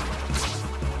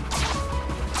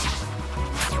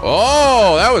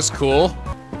 Oh, that was cool.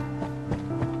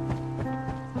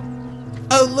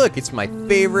 Oh, look, it's my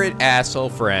favorite asshole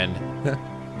friend.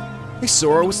 Hey,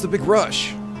 Sora, what's the big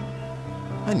rush?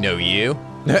 I know you.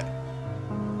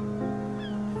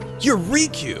 You're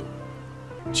Riku.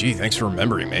 Gee, thanks for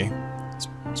remembering me.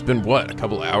 It's been, what, a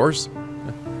couple hours?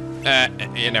 Yeah,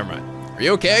 never mind. Are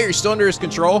you okay? Are you still under his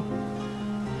control?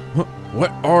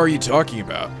 What are you talking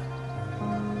about?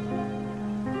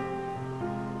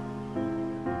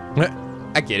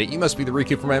 I get it. You must be the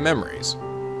Riku from my memories.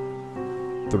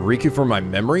 The Riku from my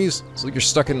memories? It's like you're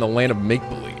stuck in the land of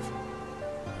make-believe.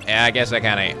 Yeah, I guess I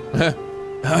kinda am.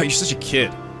 Oh, you're such a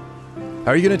kid.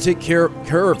 How are you gonna take care of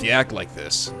her if you act like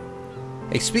this?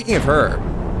 Hey, speaking of her...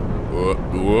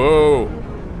 Whoa.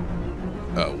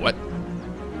 What?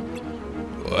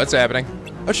 What's happening?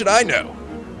 How should I know?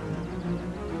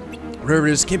 Whatever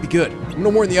it is, can't be good. I'm no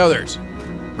more than the others.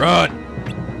 Run!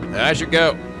 I should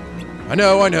go. I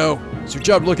know. It's your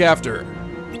job to look after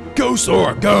her. Go,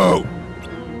 Sora, go!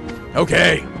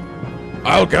 Okay.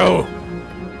 I'll go.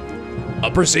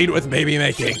 I'll proceed with baby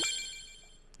making.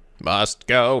 Must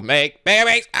go make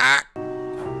babies. Ah!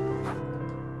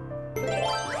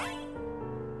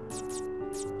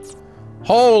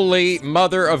 Holy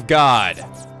mother of God.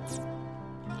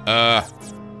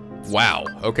 Wow,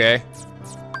 okay.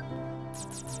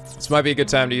 This might be a good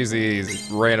time to use the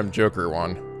random Joker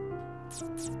one.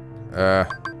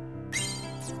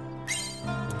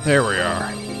 There we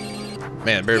are.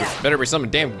 Man, better be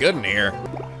something damn good in here.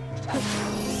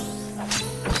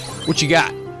 What you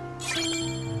got?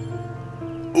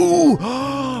 Ooh,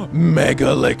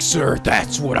 Mega Elixir,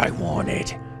 that's what I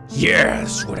wanted. Yeah,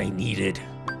 that's what I needed.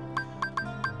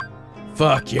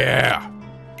 Fuck yeah.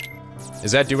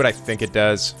 Does that do what I think it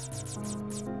does?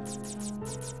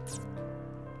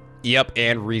 Yep,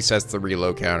 and resets the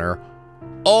reload counter.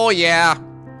 Oh yeah.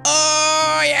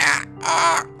 Oh yeah.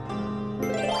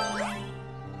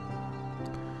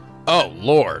 Oh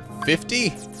Lord,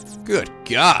 50? Good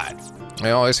God.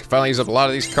 Well, I finally use up a lot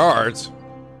of these cards.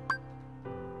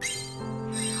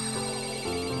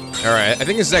 Alright, I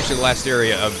think this is actually the last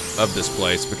area of this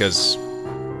place because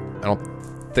I don't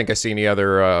think I see any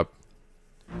other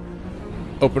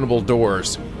openable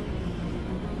doors.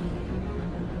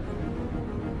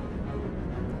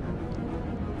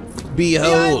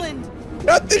 Behold!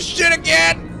 Not this shit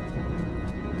again!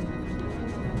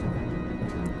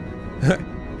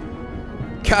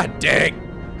 God dang!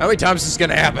 How many times is this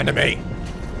gonna happen to me?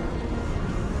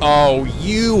 Oh,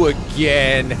 you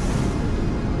again!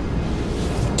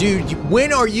 Dude,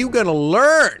 when are you gonna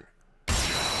learn?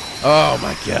 Oh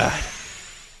my God.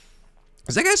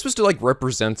 Is that guy supposed to like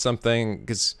represent something?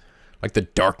 Because like the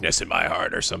darkness in my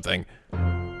heart or something.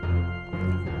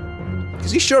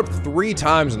 Because he showed up 3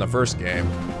 times in the first game.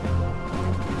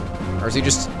 Or is he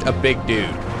just a big dude?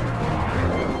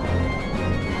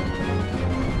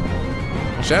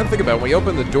 Actually, I don't think about it. When we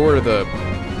opened the door to the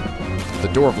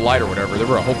door of light or whatever, there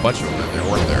were a whole bunch of them in there,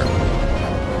 weren't there?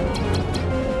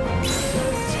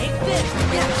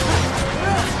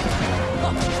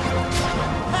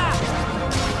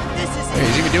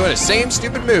 He's even doing the same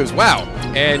stupid moves. Wow.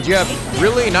 And you have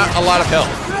really not a lot of health.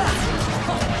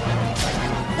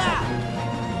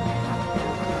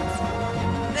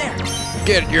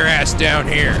 Get your ass down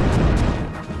here.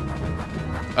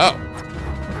 Oh.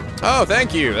 Oh,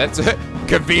 thank you. That's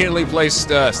conveniently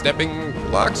placed stepping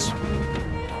blocks.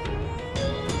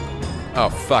 Oh,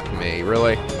 fuck me.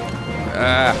 Really?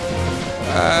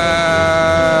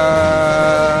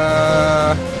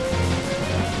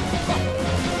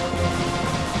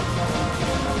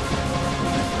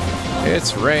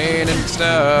 It's raining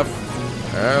stuff.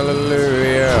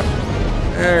 Hallelujah.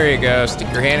 There you go.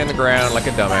 Stick your hand in the ground like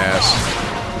a dumbass.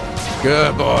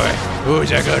 Good boy.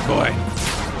 Who's a good boy?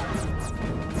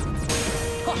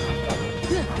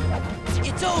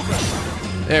 It's over.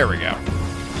 There we go.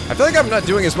 I feel like I'm not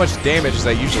doing as much damage as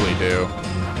I usually do.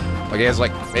 Like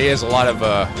he has a lot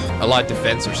of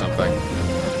defense or something.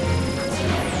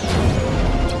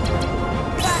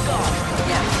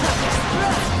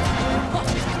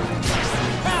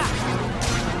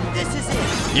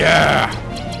 Yeah.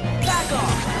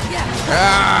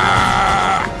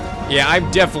 Ah! Yeah,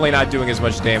 I'm definitely not doing as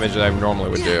much damage as I normally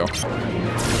would do.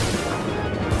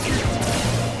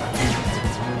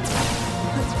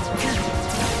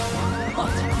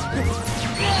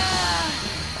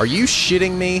 Are you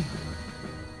shitting me?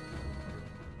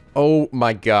 Oh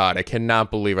my God, I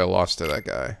cannot believe I lost to that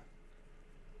guy.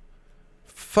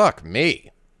 Fuck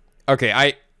me.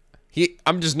 Okay,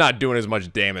 I'm just not doing as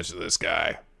much damage to this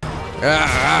guy.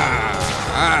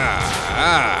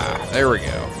 There we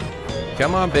go.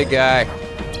 Come on, big guy.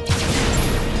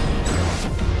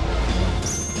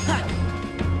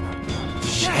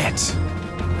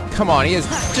 Come on, he has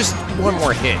just one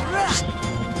more hit. Just...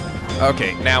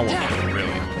 Okay, now we'll get it,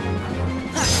 really.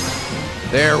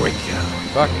 There we go.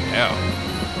 Fucking hell.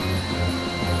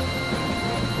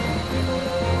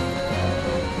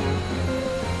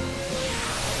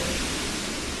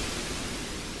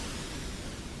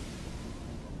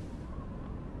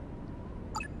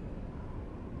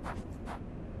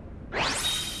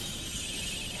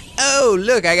 Oh,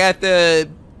 look, I got the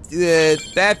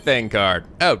that thing card.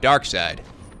 Oh, dark side.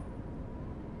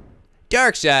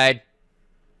 Dark side.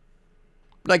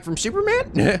 Like from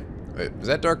Superman? Wait, is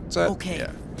that dark side? Okay.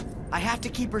 Yeah. I have to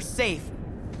keep her safe.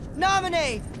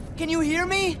 Nominate! Can you hear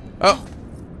me? Oh.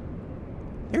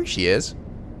 There she is.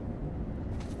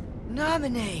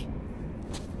 Nominate!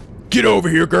 Get over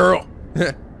here, girl.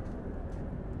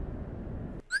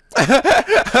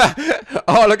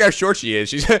 Oh, look how short she is.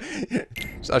 She's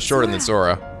not shorter than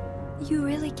Sora. You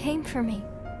really came for me.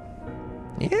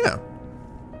 Yeah.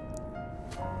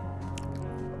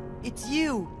 It's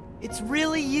you. It's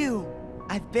really you.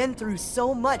 I've been through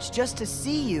so much just to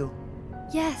see you.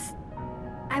 Yes,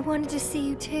 I wanted to see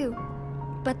you too.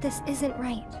 But this isn't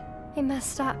right. I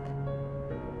messed up.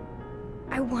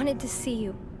 I wanted to see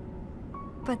you.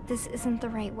 But this isn't the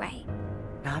right way.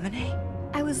 Nominate?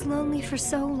 I was lonely for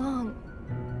so long.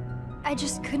 I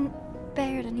just couldn't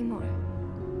bear it anymore.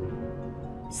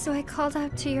 So I called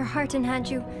out to your heart and had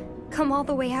you come all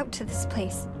the way out to this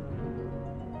place.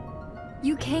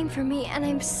 You came for me and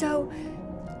I'm so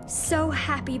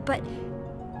happy, but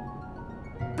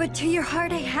to your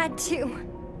heart I had to.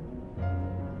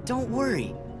 Don't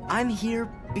worry. I'm here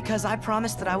because I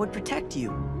promised that I would protect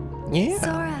you. Yeah.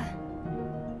 Sora.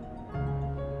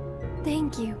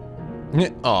 Thank you.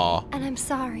 Aw. And I'm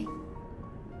sorry.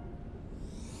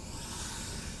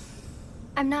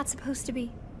 I'm not supposed to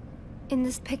be in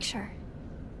this picture.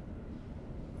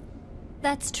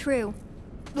 That's true.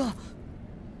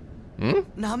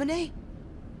 Nominate?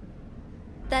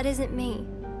 That isn't me.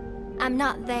 I'm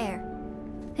not there.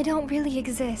 I don't really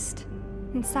exist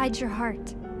inside your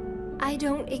heart. I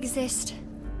don't exist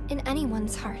in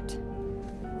anyone's heart.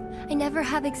 I never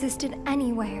have existed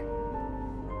anywhere.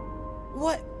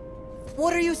 What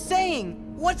are you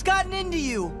saying? What's gotten into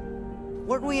you?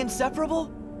 Weren't we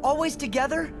inseparable? Always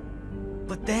together?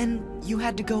 But then you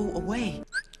had to go away.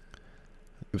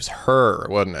 It was her,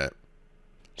 wasn't it?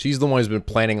 She's the one who's been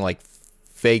planting, like,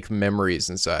 fake memories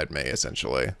inside me,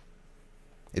 essentially.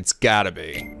 It's gotta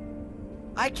be.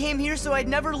 I came here so I'd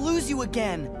never lose you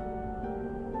again.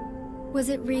 Was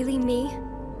it really me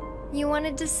you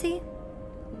wanted to see?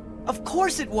 Of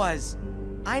course it was.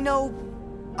 I know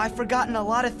I've forgotten a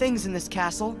lot of things in this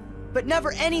castle, but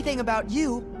never anything about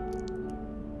you.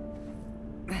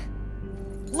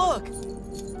 Look!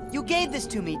 You gave this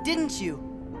to me, didn't you?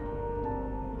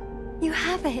 You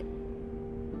have it.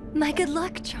 My good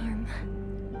luck charm.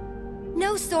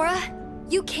 No, Sora!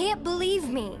 You can't believe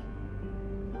me!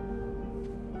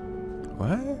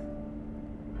 What?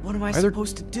 What am I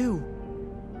supposed to do?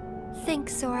 Think,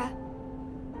 Sora.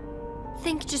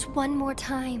 Think just one more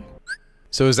time.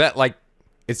 So is that like...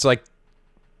 It's like...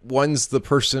 One's the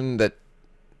person that...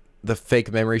 The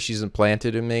fake memory she's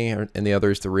implanted in me, and the other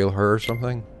is the real her or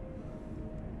something?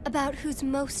 About who's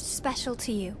most special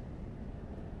to you.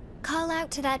 Call out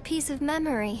to that piece of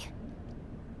memory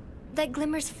that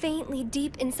glimmers faintly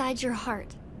deep inside your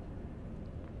heart.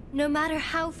 No matter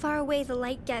how far away the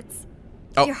light gets,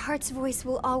 your heart's voice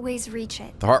will always reach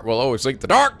it. The heart will always link the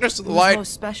darkness of the light. Who's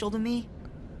most special to me?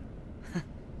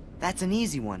 That's an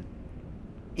easy one.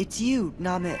 It's you,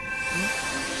 Namit.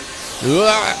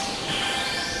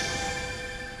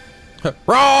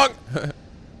 Wrong!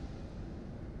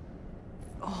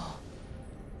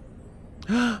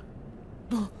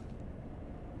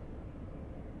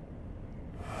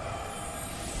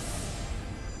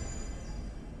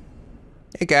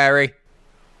 Hey, Kyrie.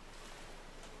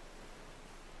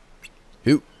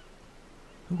 Who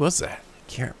was that?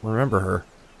 Can't remember her.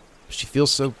 She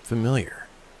feels so familiar.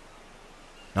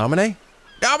 Nominate?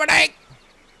 Nominate!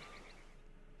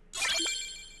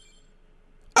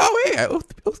 Oh, yeah,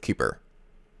 Oathkeeper.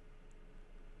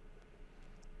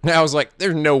 I was like,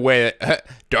 there's no way that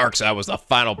Darkseid was the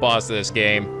final boss of this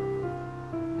game.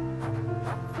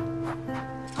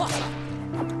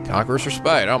 Conquerors for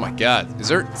Spite. Oh my god. Is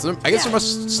there some, I guess there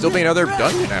must still be another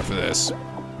dungeon after this.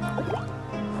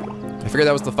 I figured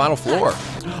that was the final floor.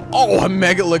 Oh, a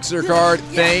Mega Elixir card.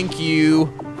 Thank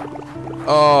you.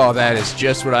 Oh, that is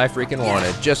just what I freaking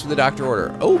wanted. Just for the Doctor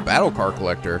Order. Oh, Battle Card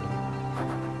Collector.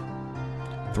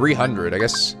 300. I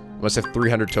guess I must have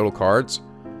 300 total cards.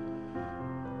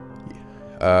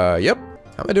 Yep.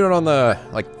 How am I doing on the,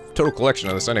 like, total collection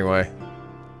of this anyway?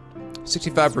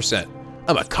 65%.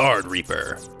 I'm a card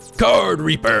reaper. Card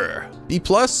reaper. B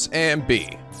plus and B.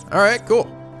 All right, cool.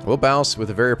 We'll balance with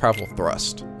a very powerful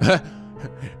thrust.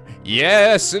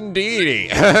 Yes, indeedy.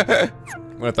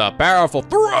 With a powerful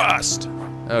thrust.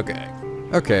 Okay.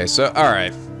 Okay, so, all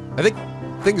right. I think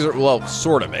things are, well,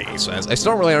 sort of making sense. I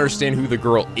still don't really understand who the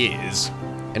girl is.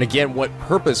 And again, what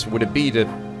purpose would it be to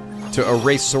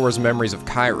erase Sora's memories of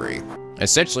Kairi?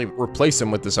 Essentially replace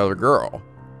him with this other girl.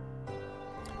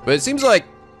 But it seems like,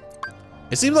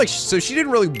 so she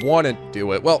didn't really want to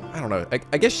do it. Well, I don't know.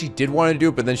 I guess she did want to do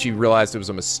it, but then she realized it was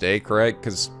a mistake, right?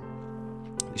 Because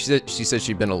she said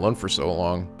she'd been alone for so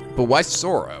long. But why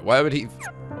Sora? Why would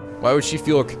she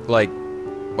feel like,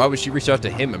 why would she reach out to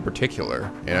him in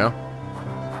particular, you know?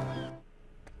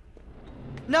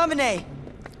 Naminé!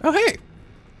 Oh, hey!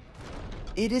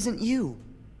 It isn't you.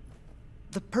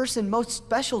 The person most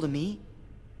special to me,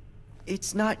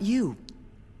 it's not you,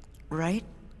 right?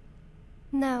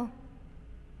 No.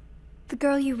 The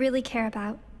girl you really care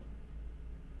about.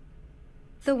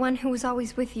 The one who was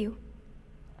always with you.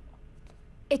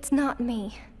 It's not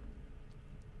me.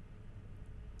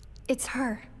 It's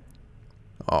her.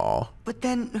 Aw. But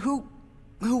then, who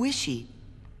is she?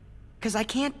 'Cause I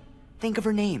can't think of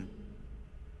her name.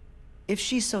 If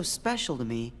she's so special to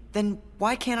me, then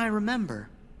why can't I remember?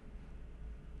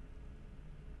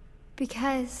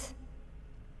 Because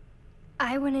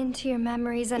I went into your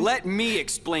memories and— Let me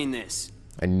explain this.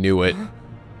 I knew it.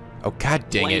 Oh, god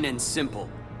dang it. Plain and simple.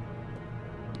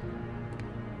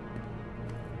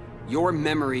 Your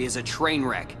memory is a train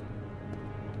wreck.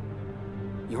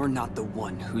 You're not the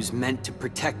one who's meant to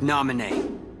protect Naminé.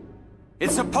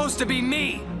 It's supposed to be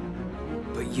me!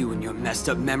 But you and your messed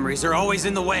up memories are always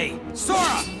in the way.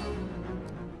 Sora!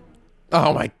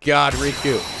 Oh my god,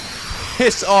 Riku.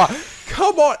 Piss off.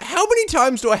 Come on, how many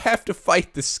times do I have to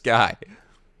fight this guy?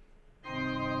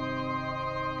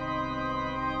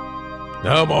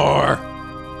 No more.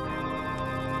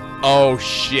 Oh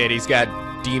shit, he's got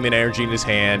demon energy in his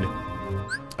hand.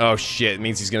 Oh shit, it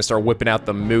means he's gonna start whipping out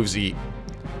the moves he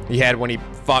had when he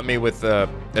fought me with,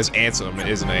 as Ansem,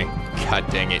 isn't he? God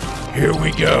dang it. Here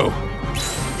we go.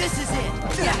 This is it.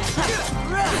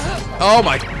 Oh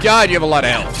my god, you have a lot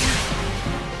of health.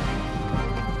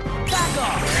 Back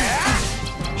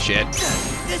off. Shit.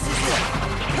 This is it.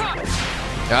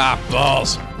 Ah,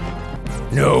 balls.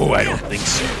 No, I don't think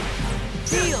so.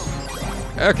 Heal.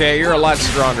 Okay, you're a lot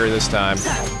stronger this time.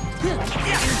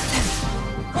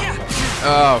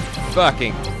 Oh, fuck.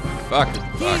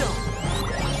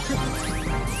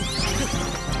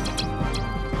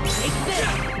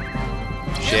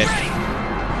 Shit.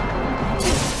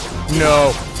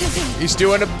 No. He's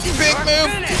doing a big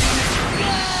move.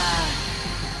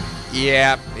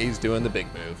 Yeah, he's doing the big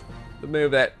move. The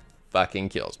move that fucking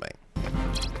kills me.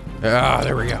 Ah,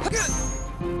 there we go.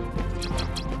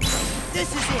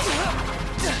 This is it.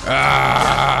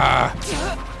 Ah.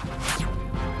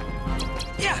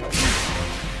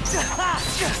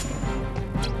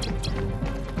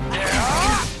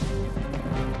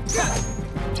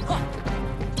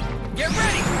 Get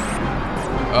ready.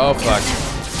 Oh, fuck.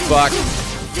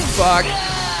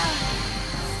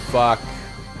 Fuck.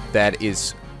 That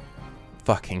is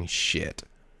fucking shit.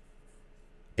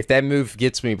 If that move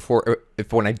gets me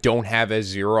when I don't have a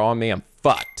zero on me, I'm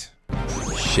fucked.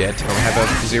 Shit, don't have a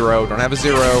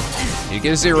zero. You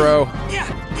get a zero.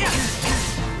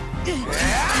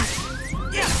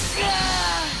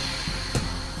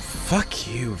 Fuck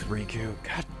you, Riku.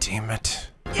 God damn it.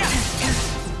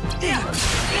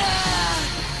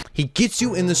 He gets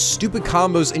you in the stupid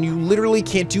combos and you literally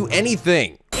can't do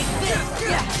anything.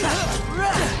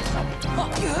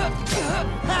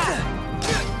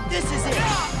 This is it.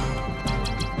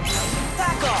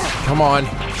 Back off. Come on,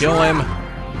 kill him.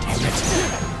 Damn it.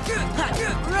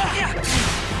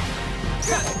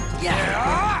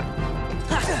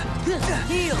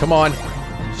 Come on.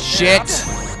 Shit.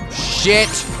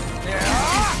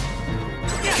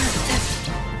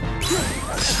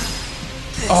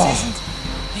 Oh.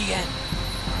 The end.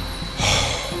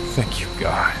 Thank you,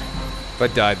 God. If I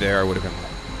died there, I would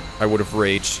have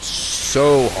raged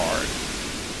so hard.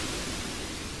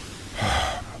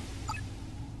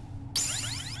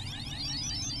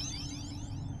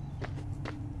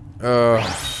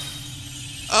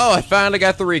 Oh, I finally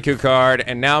got the Riku card,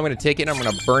 and now I'm gonna take it and I'm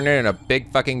gonna burn it in a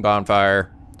big fucking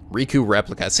bonfire. Riku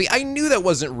replica. See, I knew that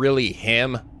wasn't really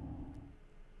him.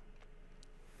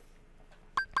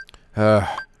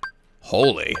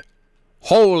 Holy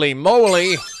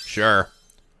moly! Sure.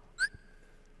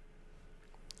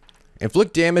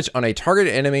 Inflict damage on a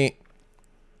targeted enemy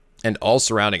and all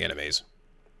surrounding enemies.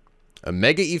 A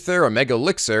Mega Ether, a Mega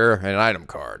Elixir, and an item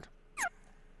card.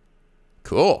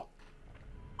 Cool.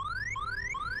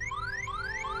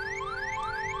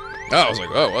 Oh, I was like,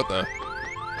 oh, what the?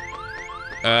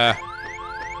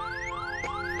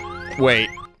 Wait.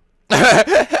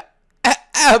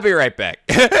 I'll be right back.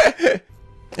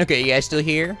 Okay, you guys still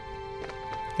here?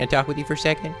 Can I talk with you for a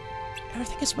second?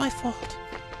 Everything is my fault.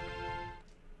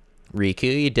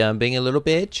 Riku, you dumb being a little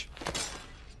bitch.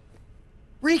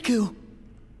 Riku!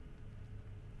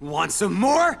 Want some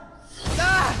more?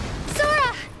 Ah!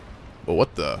 Sora! Well,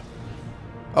 what the?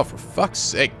 Oh, for fuck's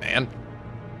sake, man.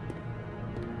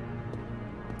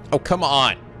 Oh, come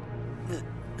on.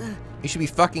 You should be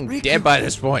fucking Riku. dead by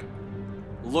this point.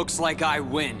 Looks like I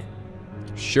win.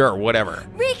 Sure, whatever.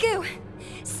 Riku!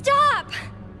 Stop!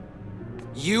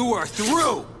 You are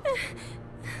through!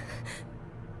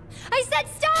 I said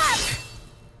stop!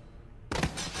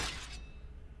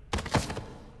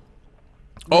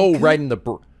 Oh, right in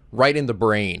the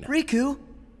brain. Riku!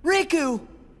 Riku!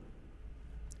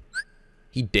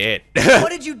 He did. What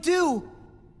did you do?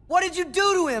 What did you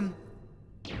do to him?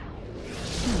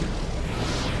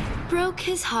 Broke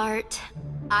his heart.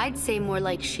 I'd say more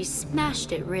like she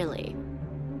smashed it, really.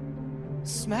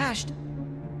 Smashed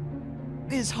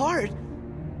his heart?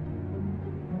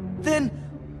 Then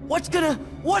what's gonna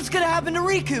happen to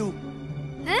Riku?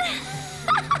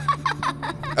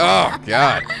 Oh,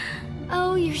 God.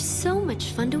 Oh, you're so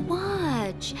much fun to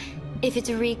watch. If it's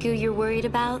Riku you're worried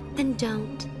about, then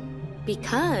don't.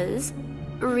 Because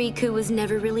Riku was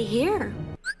never really here.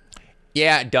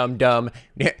 Yeah, dum-dum.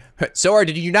 Sora,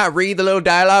 did you not read the little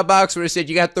dialogue box where it said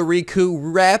you got the Riku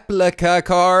replica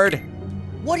card?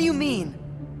 What do you mean?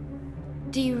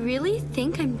 Do you really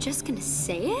think I'm just gonna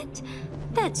say it?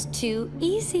 That's too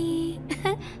easy.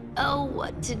 Oh,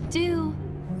 what to do?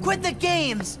 Quit the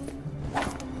games!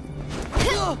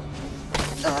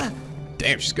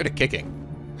 Damn, she's good at kicking.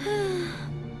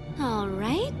 All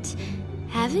right.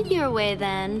 Have it your way,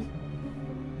 then.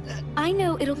 I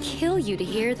know it'll kill you to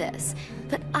hear this,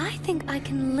 but I think I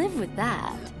can live with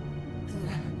that.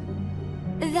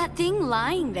 That thing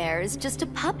lying there is just a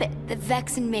puppet that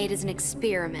Vexen made as an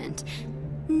experiment.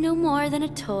 No more than a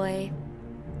toy.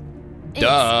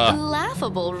 Duh. It's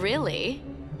laughable, really.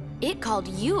 It called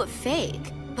you a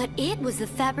fake, but it was the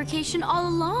fabrication all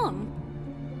along.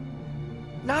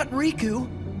 Not Riku.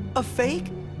 A fake?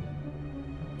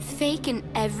 Fake in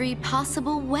every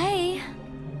possible way.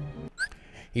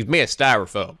 He's made of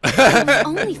styrofoam. It was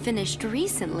only finished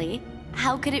recently.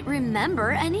 How could it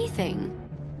remember anything?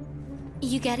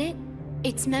 You get it?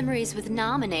 Its memories with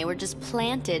Namine were just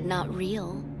planted, not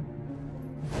real.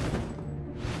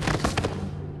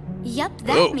 Yep,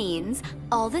 that means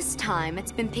all this time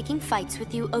it's been picking fights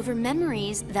with you over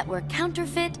memories that were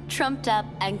counterfeit, trumped up,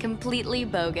 and completely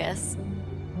bogus.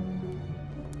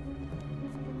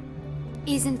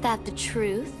 Isn't that the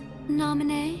truth,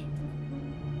 Namine?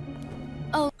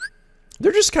 Oh.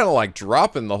 They're just kind of like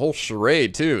dropping the whole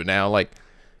charade too now. Like,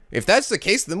 if that's the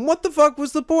case, then what the fuck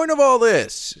was the point of all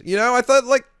this? You know, I thought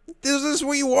like, is this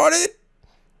what you wanted?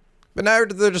 But now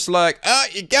they're just like, oh,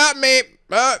 you got me.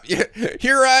 Oh,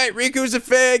 you're right. Riku's a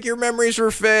fake. Your memories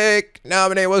were fake.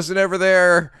 Namine wasn't ever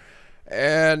there.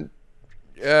 And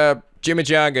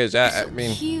Chimichangas. I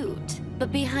mean, cute,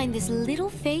 but behind this little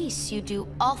face, you do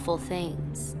awful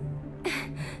things.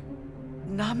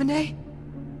 Namine?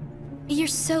 You're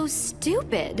so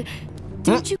stupid.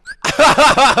 Don't you?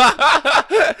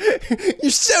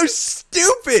 You're so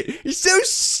stupid. You're so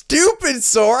stupid,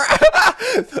 Sora.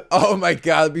 Oh my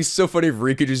god, it'd be so funny if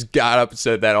Riku just got up and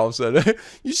said that all of a sudden.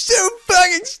 You're so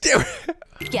fucking stupid.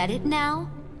 Get it now?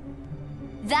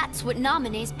 That's what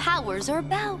Namine's powers are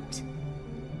about.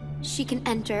 She can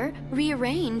enter,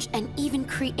 rearrange, and even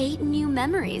create new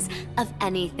memories of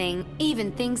anything,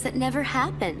 even things that never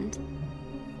happened.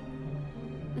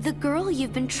 The girl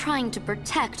you've been trying to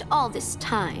protect all this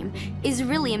time is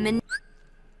really a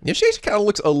Yeah, she kind of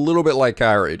looks a little bit like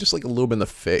Kairi, just like a little bit in the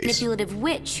face. manipulative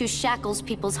witch who shackles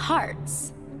people's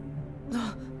hearts.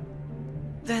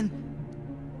 Then,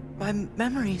 my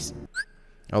memories.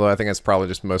 Although I think that's probably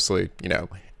just mostly, you know,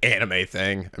 anime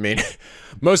thing. I mean,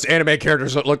 most anime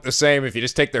characters look the same if you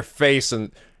just take their face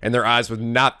and their eyes with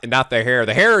not their hair.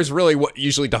 The hair is really what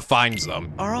usually defines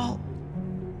them. Are all...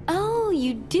 Oh,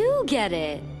 you do get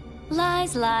it.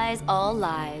 Lies, lies, all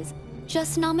lies.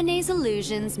 Just Namine's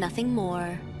illusions, nothing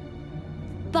more.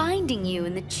 Binding you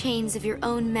in the chains of your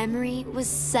own memory was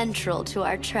central to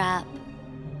our trap.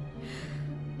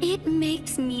 It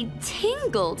makes me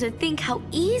tingle to think how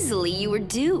easily you were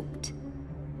duped.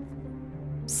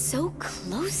 So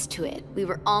close to it, we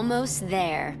were almost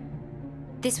there.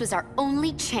 This was our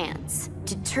only chance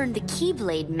to turn the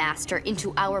Keyblade Master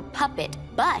into our puppet,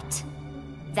 but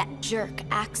That jerk,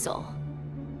 Axel.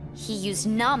 He used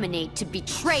Nominate to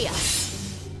betray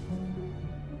us.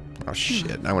 Oh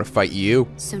shit, I'm gonna fight you.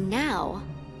 So now,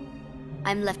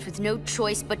 I'm left with no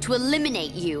choice but to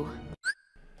eliminate you.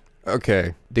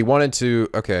 Okay, they wanted to,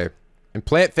 okay.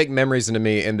 Implant fake memories into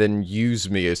me and then use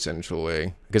me,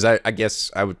 essentially. Because I guess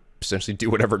I would essentially do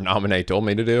whatever Nominate told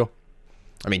me to do.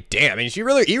 I mean, damn, I mean, he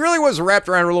really was wrapped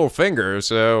around her little finger,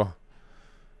 so...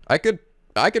 I could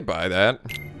buy that.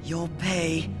 You'll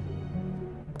pay.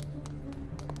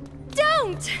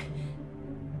 Don't!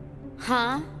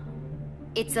 Huh?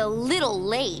 It's a little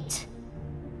late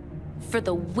for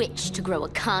the witch to grow a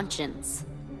conscience.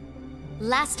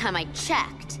 Last time I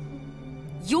checked,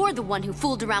 you're the one who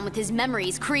fooled around with his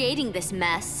memories, creating this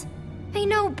mess. I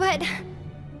know, but...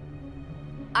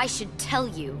 I should tell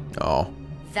you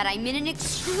that I'm in an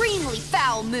extremely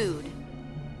foul mood.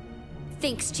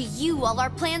 Thanks to you, all our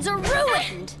plans are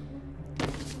ruined!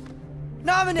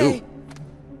 Nominate!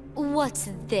 What's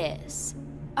this?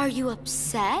 Are you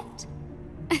upset?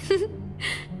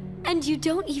 And you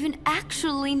don't even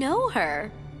actually know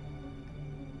her.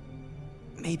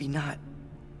 Maybe not.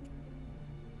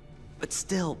 But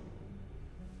still,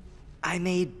 I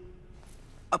made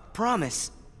a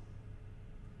promise.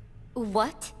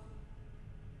 What?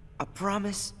 A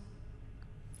promise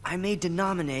I made to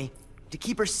Nominate to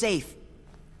keep her safe.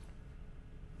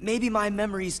 Maybe my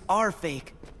memories are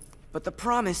fake, but the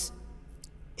promise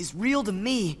is real to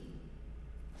me.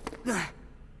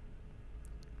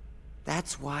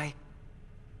 That's why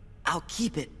I'll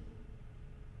keep it.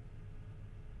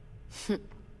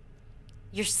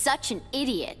 You're such an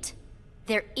idiot.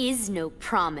 There is no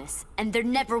promise, and there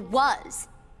never was.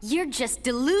 You're just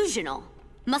delusional.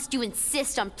 Must you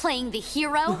insist on playing the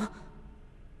hero?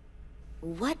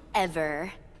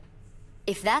 Whatever.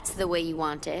 If that's the way you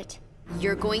want it,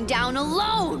 you're going down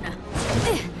alone!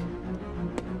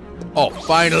 Oh,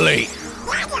 finally!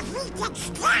 What if we can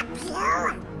stop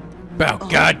you? About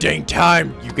goddamn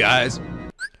time, you guys.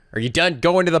 Are you done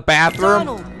going to the bathroom?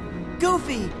 Donald!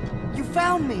 Goofy! You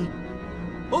found me!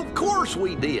 Of course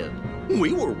we did.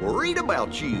 We were worried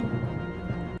about you.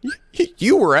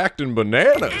 You were acting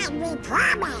bananas. And we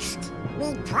promised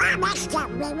that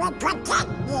we would protect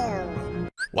you.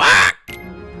 What?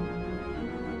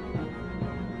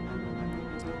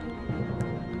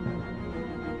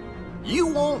 You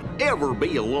won't ever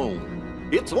be alone.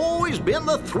 It's always been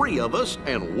the three of us,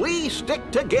 and we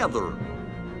stick together.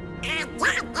 And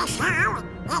that is how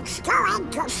it's going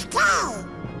to stay.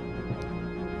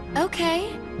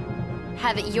 Okay.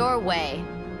 Have it your way.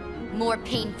 More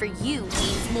pain for you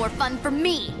means more fun for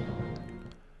me.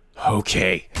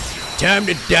 Okay. Time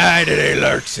to die today,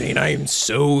 Larxene. I am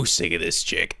so sick of this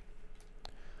chick.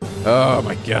 Oh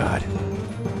my god.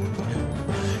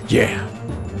 Yeah.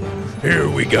 Here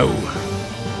we go.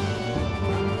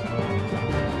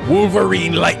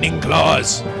 Wolverine lightning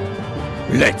claws.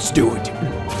 Let's do it.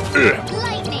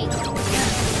 Lightning!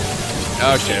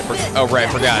 Oh shit, oh right,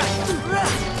 forgot.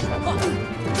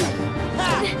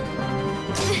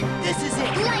 This is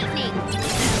it! Lightning!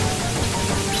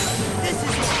 This is it!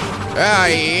 Ah,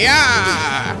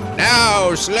 yeah!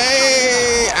 Now,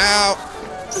 slay out!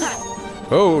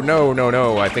 Oh, no, no,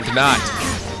 no, I think not.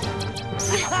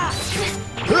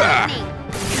 Lightning!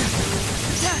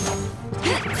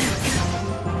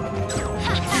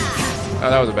 Oh,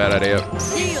 that was a bad idea.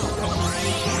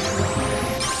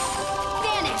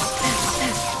 Vanish!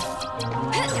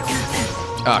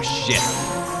 Oh, shit.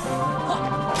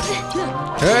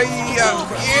 Hey, yeah!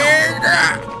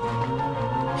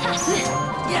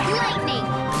 Lightning!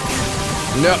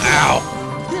 No, ow!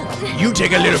 You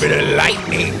take a little bit of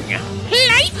lightning.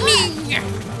 Lightning!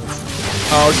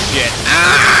 Oh, shit.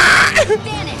 Ah!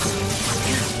 Vanish!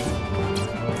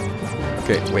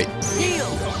 Okay, wait.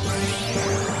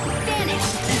 Vanish!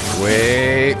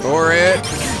 Wait for it.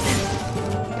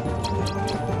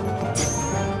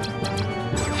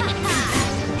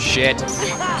 Shit.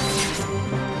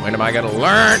 When am I gonna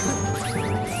learn?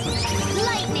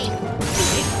 Lightning!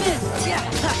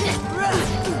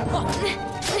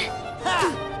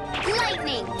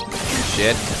 Lightning!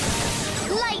 Shit.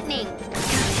 Lightning!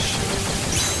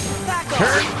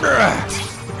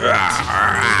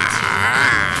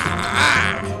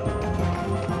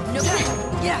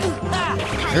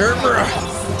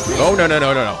 Oh, no, no,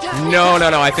 no, no, no. No, no,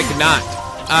 no, I think not.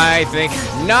 I think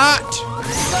not.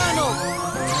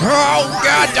 Oh,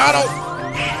 God, Donald.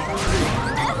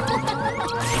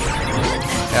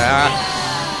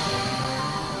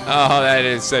 Oh, that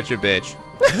is such a bitch.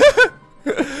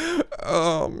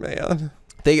 Oh, man.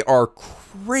 They are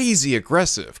crazy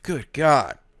aggressive. Good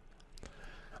God.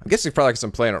 I'm guessing probably because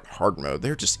I'm playing on hard mode.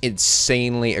 They're just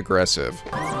insanely aggressive.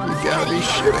 You gotta be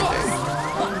shitting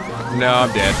me. No,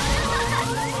 I'm dead.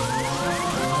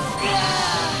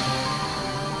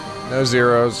 No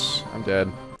zeros. I'm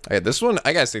dead. Okay, this one,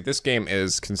 I gotta say, this game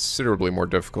is considerably more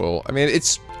difficult. I mean,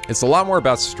 it's a lot more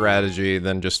about strategy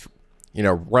than just, you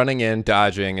know, running in,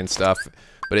 dodging, and stuff.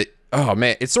 But it, oh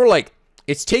man, it's sort of like,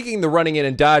 it's taking the running in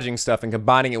and dodging stuff and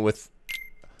combining it with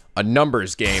a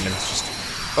numbers game, and it's just,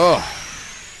 oh.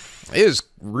 It is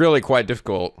really quite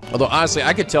difficult. Although, honestly,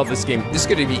 I could tell this game, this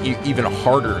could be even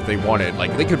harder if they wanted.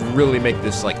 Like, they could really make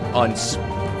this, like,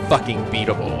 fucking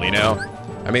beatable, you know?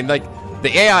 I mean, like, the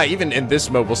AI, even in this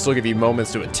mode, will still give you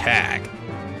moments to attack.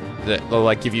 That will,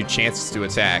 like, give you chances to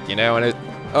attack, you know? And it,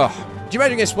 oh. Do you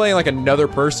imagine guys playing, like, another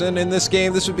person in this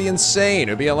game? This would be insane.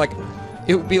 It would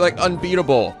be, like,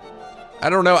 unbeatable. I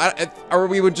don't know. Or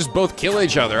we would just both kill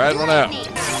each other. I don't know.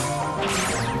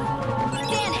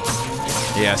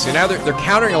 Yeah, see now they're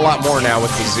countering a lot more now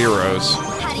with the zeros.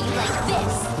 How do you like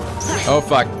this? Oh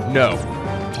fuck, no.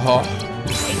 Oh.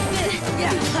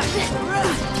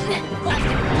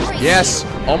 Yes,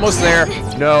 almost there.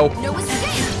 No.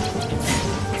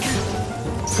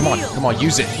 Come on,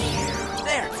 use it.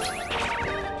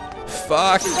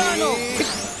 Fuck me.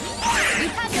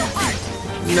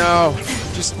 No,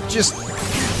 just.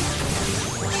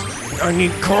 I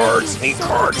need cards. Need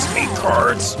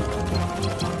cards.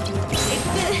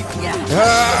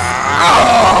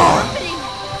 Ah!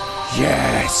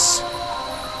 Yes!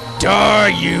 Die,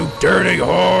 you dirty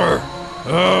whore!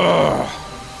 Oh.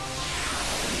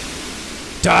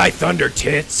 Die, Thunder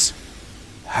Tits!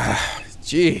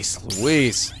 Jeez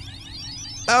Louise.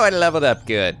 Oh, I leveled up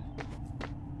good.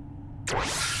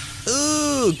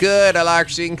 Ooh, good, a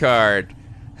Larkshin card.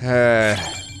 I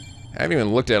haven't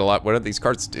even looked at a lot what do these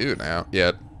cards do now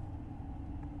yet.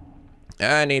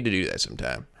 I need to do that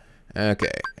sometime.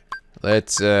 Okay,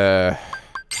 let's, more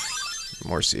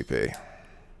CP.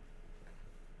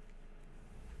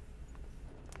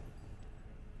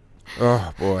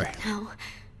 Oh, boy.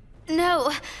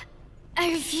 No,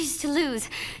 I refuse to lose.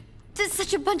 There's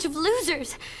such a bunch of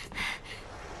losers.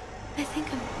 I think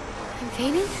I'm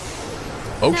fainting.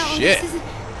 Oh, no, shit. This isn't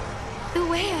the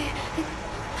way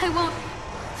I won't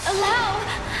allow.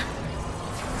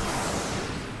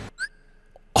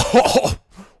 Oh,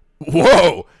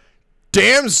 whoa.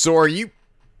 Damn, Sora, you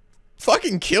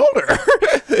fucking killed her.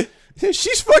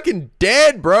 She's fucking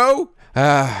dead, bro.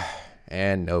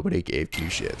 And nobody gave two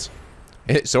shits.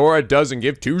 Sora doesn't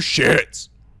give two shits.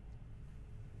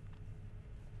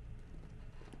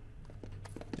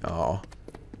 Oh.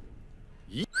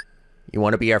 You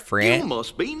want to be our friend? You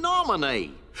must be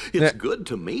Nominee. It's good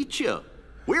to meet you.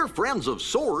 We're friends of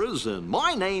Sora's, and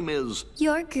my name is...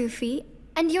 You're Goofy,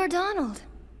 and you're Donald.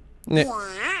 Yeah,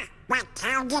 but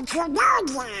how did you know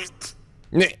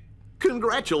that?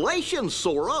 Congratulations,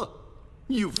 Sora.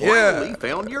 You finally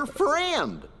found your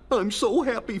friend. I'm so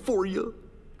happy for you.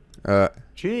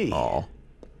 Gee,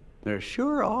 there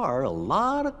sure are a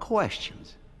lot of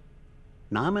questions.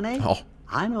 Nominee,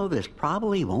 I know this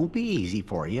probably won't be easy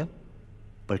for you,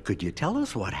 but could you tell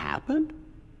us what happened?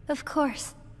 Of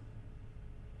course.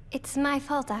 It's my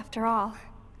fault after all.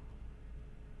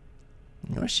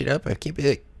 You sit up. I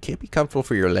can't be comfortable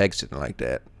for your legs sitting like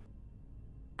that.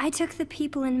 I took the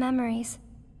people and memories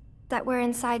that were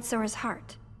inside Sora's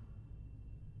heart.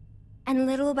 And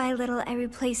little by little I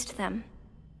replaced them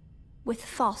with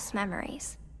false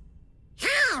memories. Hey,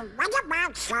 what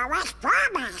about Sora's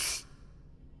promise?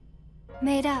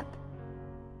 Made up.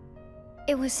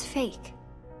 It was fake.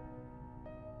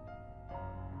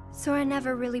 Sora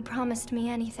never really promised me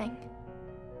anything.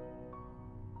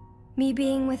 Me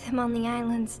being with him on the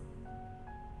islands,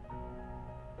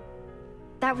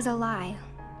 that was a lie,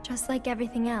 just like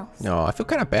everything else. No, I feel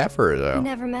kind of bad for her, though. We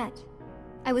never met.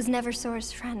 I was never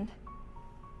Sora's friend.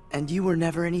 And you were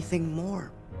never anything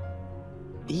more,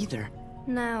 either.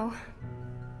 No.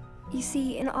 You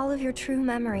see, in all of your true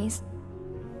memories,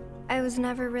 I was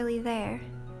never really there.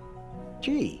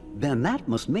 Gee, then that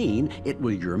must mean it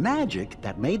was your magic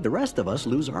that made the rest of us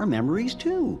lose our memories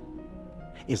too.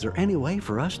 Is there any way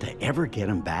for us to ever get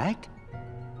them back?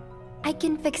 I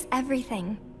can fix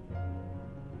everything.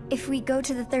 If we go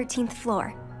to the 13th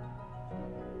floor.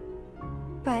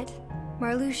 But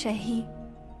Marluxia, he...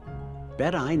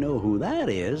 Bet I know who that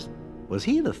is. Was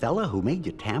he the fella who made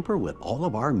you tamper with all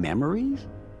of our memories?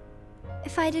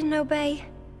 If I didn't obey,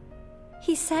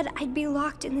 he said I'd be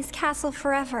locked in this castle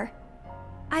forever.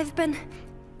 I've been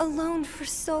alone for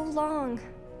so long.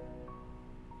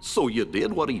 So you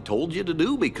did what he told you to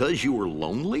do because you were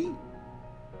lonely?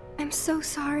 I'm so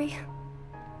sorry.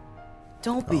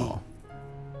 Don't be.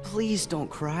 Please don't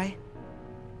cry.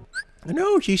 I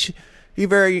know, she's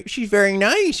very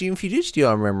nice, even if you did steal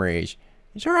our memories.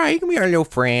 It's alright, you can be our little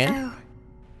friend.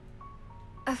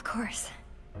 Oh. Of course.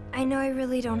 I know I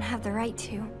really don't have the right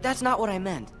to. That's not what I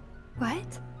meant.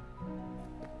 What?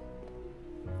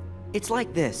 It's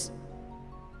like this.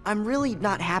 I'm really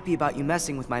not happy about you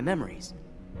messing with my memories.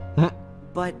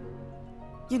 But,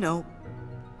 you know,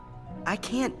 I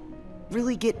can't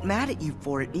really get mad at you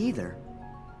for it either.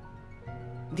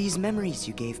 These memories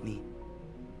you gave me.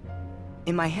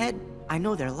 In my head, I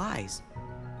know they're lies.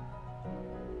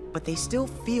 But they still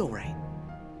feel right.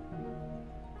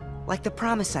 Like the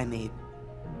promise I made.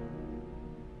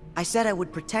 I said I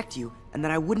would protect you and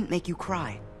that I wouldn't make you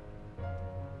cry.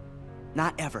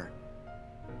 Not ever.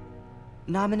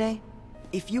 Namine,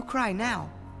 if you cry now,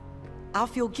 I'll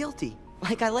feel guilty,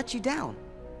 like I let you down.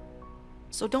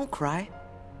 So don't cry.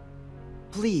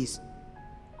 Please.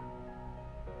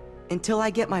 Until I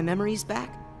get my memories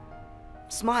back,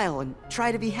 smile and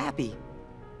try to be happy.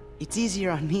 It's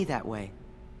easier on me that way.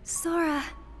 Sora.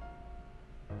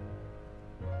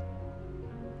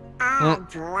 Oh,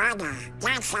 brother,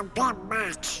 that's a bit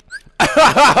much.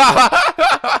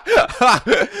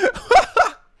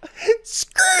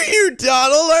 Screw you,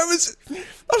 Donald. I was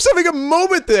having a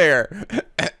moment there.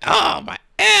 Oh my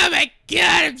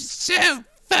god, I'm so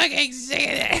fucking sick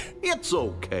of it. It's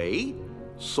okay.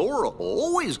 Sora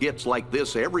always gets like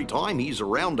this every time he's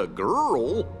around a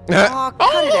girl. Aw,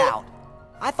 cut it out.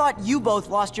 I thought you both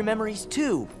lost your memories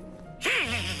too.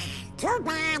 Too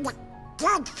bad.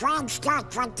 Good friends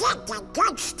don't forget the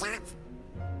good stuff.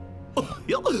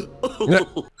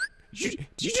 Did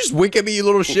you just wink at me, you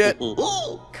little shit?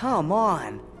 Come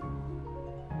on.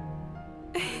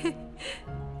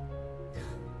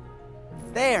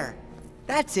 There.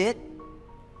 That's it.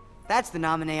 That's the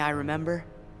nominee I remember.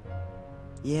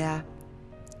 Yeah,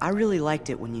 I really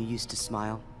liked it when you used to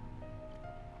smile.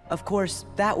 Of course,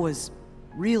 that was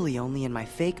really only in my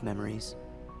fake memories.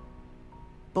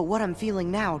 But what I'm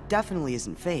feeling now definitely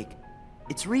isn't fake.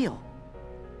 It's real.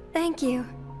 Thank you.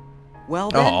 Well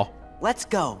then, let's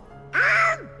go.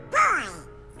 Oh boy!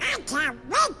 I can't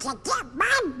wait to get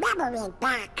my memory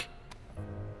back.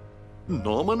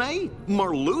 Nominee?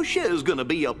 Marluxia is gonna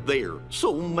be up there,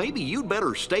 so maybe you'd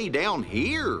better stay down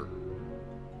here.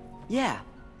 Yeah.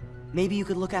 Maybe you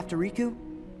could look after Riku?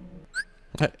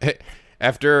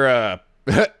 After,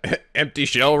 empty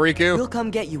shell Riku? We'll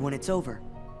come get you when it's over.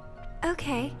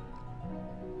 Okay.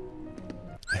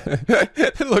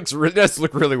 It does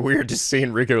look really weird just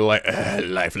seeing Riku like,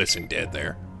 lifeless and dead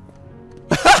there.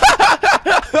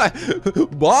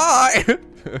 Bye!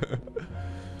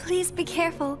 Please be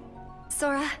careful,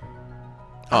 Sora.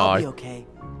 I'll be okay.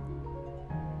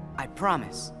 I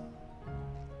promise.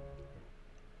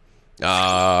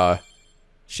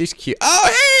 She's cute.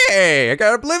 Oh, hey! I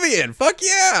got Oblivion! Fuck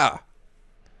yeah!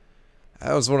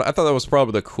 That was I thought that was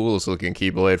probably the coolest looking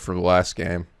Keyblade from the last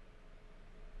game.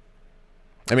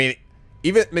 I mean,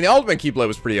 the Ultimate Keyblade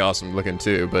was pretty awesome looking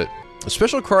too, but a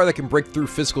special card that can break through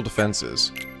physical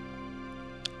defenses.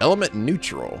 Element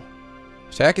neutral.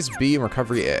 Attack is B and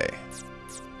recovery A.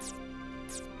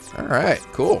 Alright,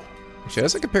 cool. Actually, how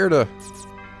does it compare to...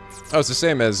 Oh, it's the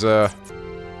same as, Meh.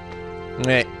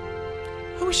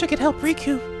 I wish I could help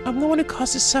Riku. I'm the one who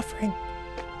causes suffering.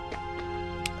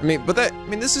 I mean,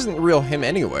 this isn't the real him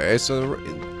anyway, so the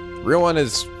real one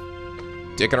is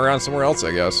dicking around somewhere else,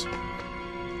 I guess.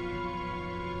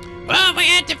 Well, we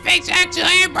had to fix Axel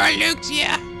and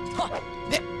Marluxia.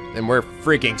 Then we're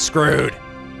freaking screwed.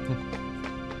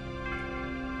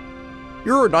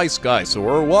 You're a nice guy,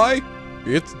 Sora. Why?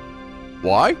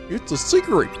 Why? It's a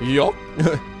secret. Yup.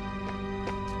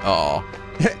 Aw.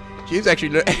 She's actually,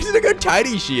 look how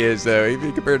tiny she is, though,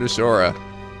 even compared to Sora.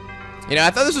 You know, I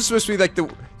thought this was supposed to be like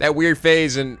that weird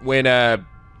phase, and when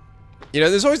you know,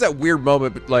 there's always that weird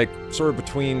moment, like sort of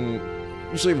between,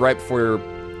 usually right before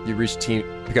you reach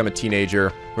become a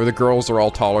teenager, where the girls are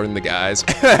all taller than the guys,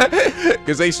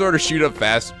 because they sort of shoot up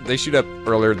fast. They shoot up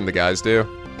earlier than the guys do.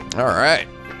 All right.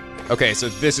 Okay, so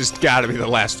this has got to be the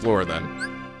last floor then.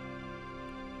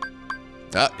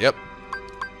 Yep.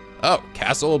 Oh,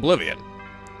 Castle Oblivion.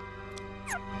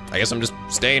 I guess I'm just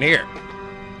staying here.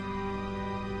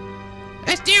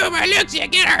 Let's do it, Marluxia.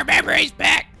 Get our memories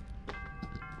back.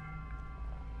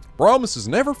 Promises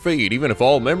never fade, even if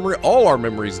all our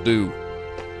memories do.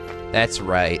 That's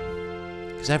right.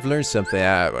 Because I've learned something.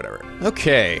 Whatever.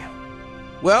 Okay.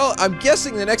 Well, I'm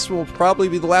guessing the next one will probably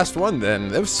be the last one then.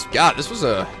 This was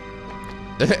a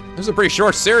pretty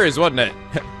short series, wasn't it?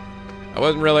 I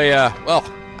wasn't really, well,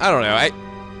 I don't know.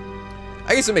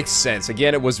 I guess it makes sense.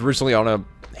 Again, it was originally on a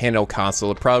handheld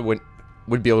console. It probably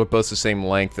would be able to boast the same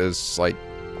length as, like,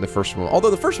 the first one.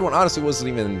 Although the first one, honestly, wasn't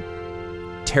even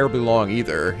terribly long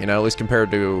either, you know, at least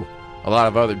compared to a lot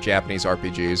of other Japanese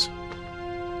RPGs.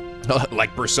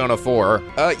 Like Persona 4.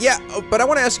 Yeah, but I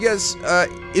want to ask you guys,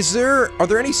 are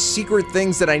there any secret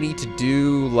things that I need to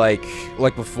do, like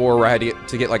before, where I had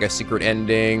to get like a secret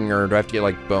ending, or do I have to get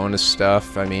like bonus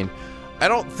stuff? I mean, I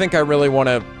don't think I really want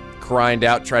to grind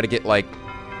out, try to get like,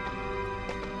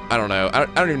 I don't know, I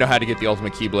don't even know how to get the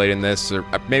ultimate Keyblade in this, or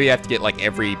maybe I have to get like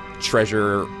every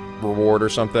treasure reward or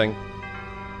something.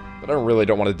 But I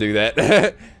don't want to do that.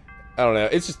 I don't know,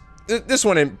 it's just, this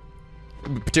one in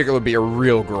particular would be a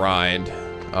real grind.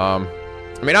 I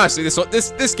mean, honestly,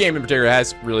 this game in particular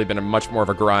has really been a much more of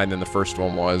a grind than the first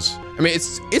one was. I mean,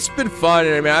 it's been fun,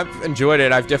 and I mean, I've enjoyed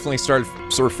it. I've definitely sort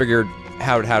of figured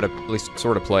how to at least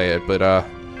sort of play it, but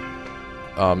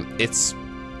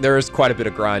there is quite a bit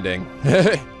of grinding.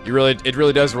 It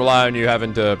really does rely on you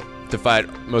having to fight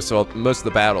most of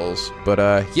the battles.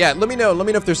 But yeah, let me know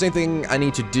if there's anything I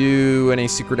need to do, any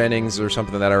secret endings or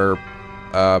something that are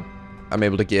I'm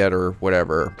able to get or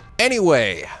whatever.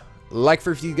 Anyway, like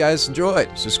for if you guys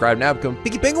enjoyed, subscribe now, become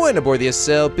Pinky Penguin aboard the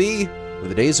SLP, where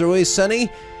the days are always sunny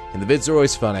and the vids are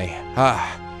always funny.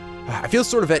 I feel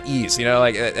sort of at ease, you know,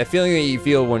 like that feeling that you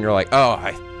feel when you're like, oh,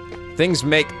 things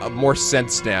make more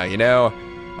sense now, you know?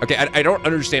 Okay, I don't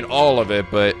understand all of it,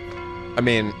 but I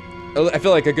mean, I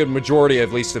feel like a good majority,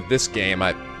 at least of this game,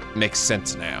 makes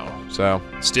sense now. So,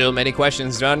 still many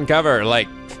questions to uncover, like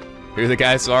who the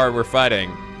guys are we're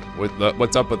fighting,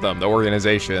 what's up with them, the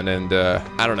organization, and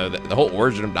I don't know, the whole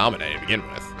origin of Naminé to begin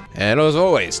with. And as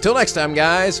always, till next time,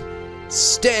 guys,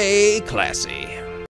 stay classy.